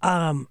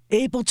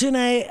 Ableton,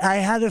 I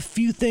had a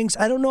few things.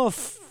 I don't know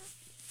if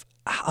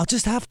I'll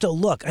just have to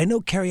look. I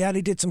know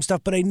Cariati did some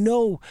stuff, but I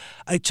know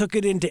I took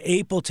it into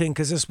Ableton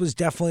because this was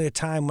definitely a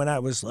time when I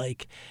was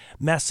like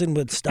messing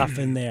with stuff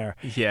in there.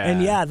 Yeah. And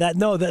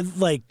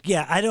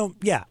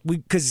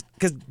because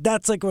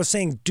that's like I was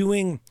saying,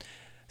 doing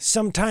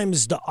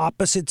sometimes the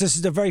opposite. This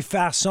is a very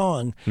fast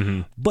song,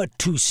 but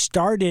to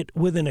start it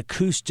with an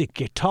acoustic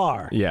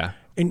guitar. Yeah.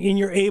 And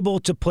you're able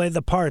to play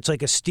the parts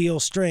like a steel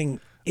string.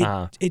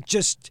 It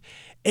just...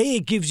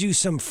 it gives you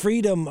some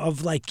freedom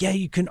of like,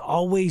 you can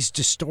always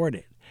distort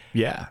it.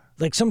 Yeah.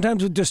 Like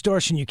sometimes with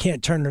distortion, you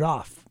can't turn it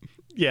off.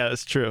 Yeah,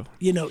 that's true.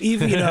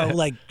 Even,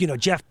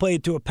 Jeff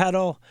played to a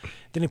pedal,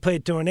 then he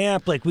played to an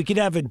amp. Like we could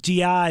have a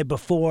DI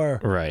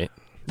before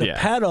the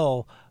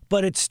pedal,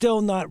 but it's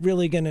still not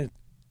really going to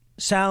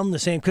sound the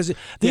same because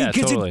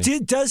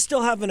it does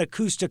still have an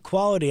acoustic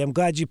quality. I'm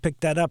glad you picked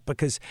that up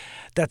because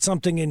that's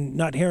something in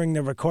not hearing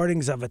the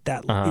recordings of it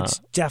that it's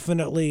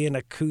definitely an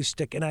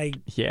acoustic, and I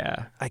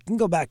can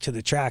go back to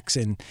the tracks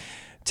and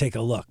take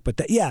a look. But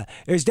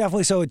there's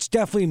definitely, so it's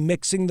definitely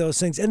mixing those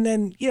things, and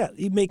then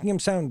making them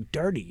sound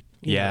dirty.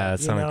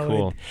 That sounded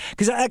cool.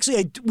 Because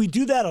actually, we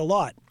do that a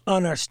lot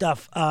on our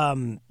stuff.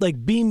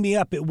 Like Beam Me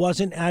Up, it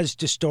wasn't as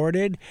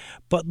distorted,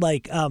 but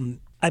like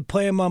I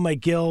play them on my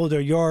Guild or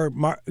your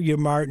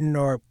Martin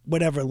or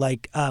whatever,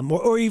 like,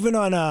 or even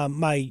on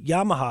my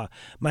Yamaha,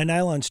 my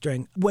nylon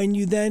string. When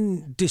you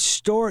then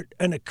distort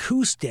an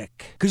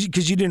acoustic,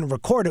 because you didn't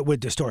record it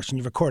with distortion,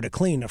 you record it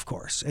clean, of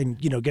course, and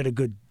get a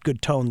good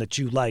tone that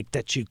you like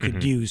that you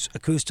could use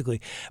acoustically.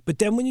 But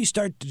then when you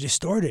start to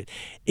distort it,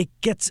 it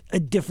gets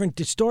a different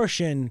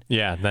distortion.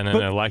 Yeah, than an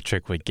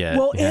electric would get.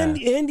 Well, and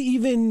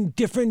even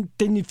different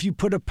than if you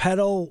put a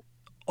pedal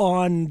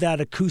on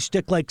that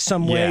acoustic, like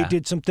some way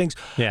did some things,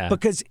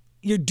 because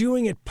you're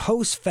doing it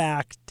post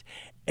fact,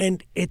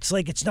 and it's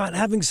like it's not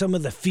having some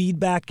of the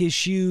feedback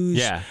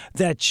issues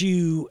that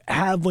you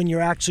have when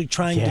you're actually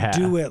trying to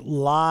do it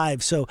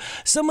live. So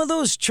some of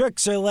those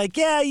tricks are like,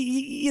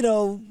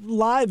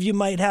 live you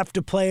might have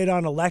to play it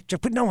on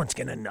electric, but no one's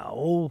gonna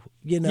know.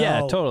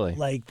 Yeah, totally.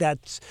 Like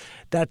that's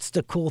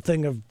the cool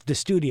thing of the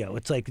studio.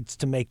 It's like it's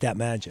to make that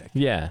magic.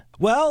 Yeah.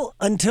 Well,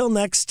 until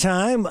next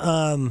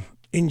time.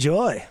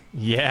 Enjoy.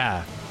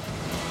 Yeah.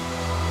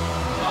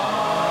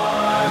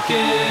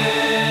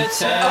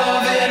 Architect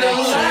of an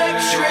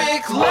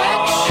electric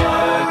lecture.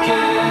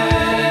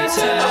 Architect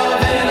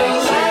of an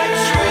electric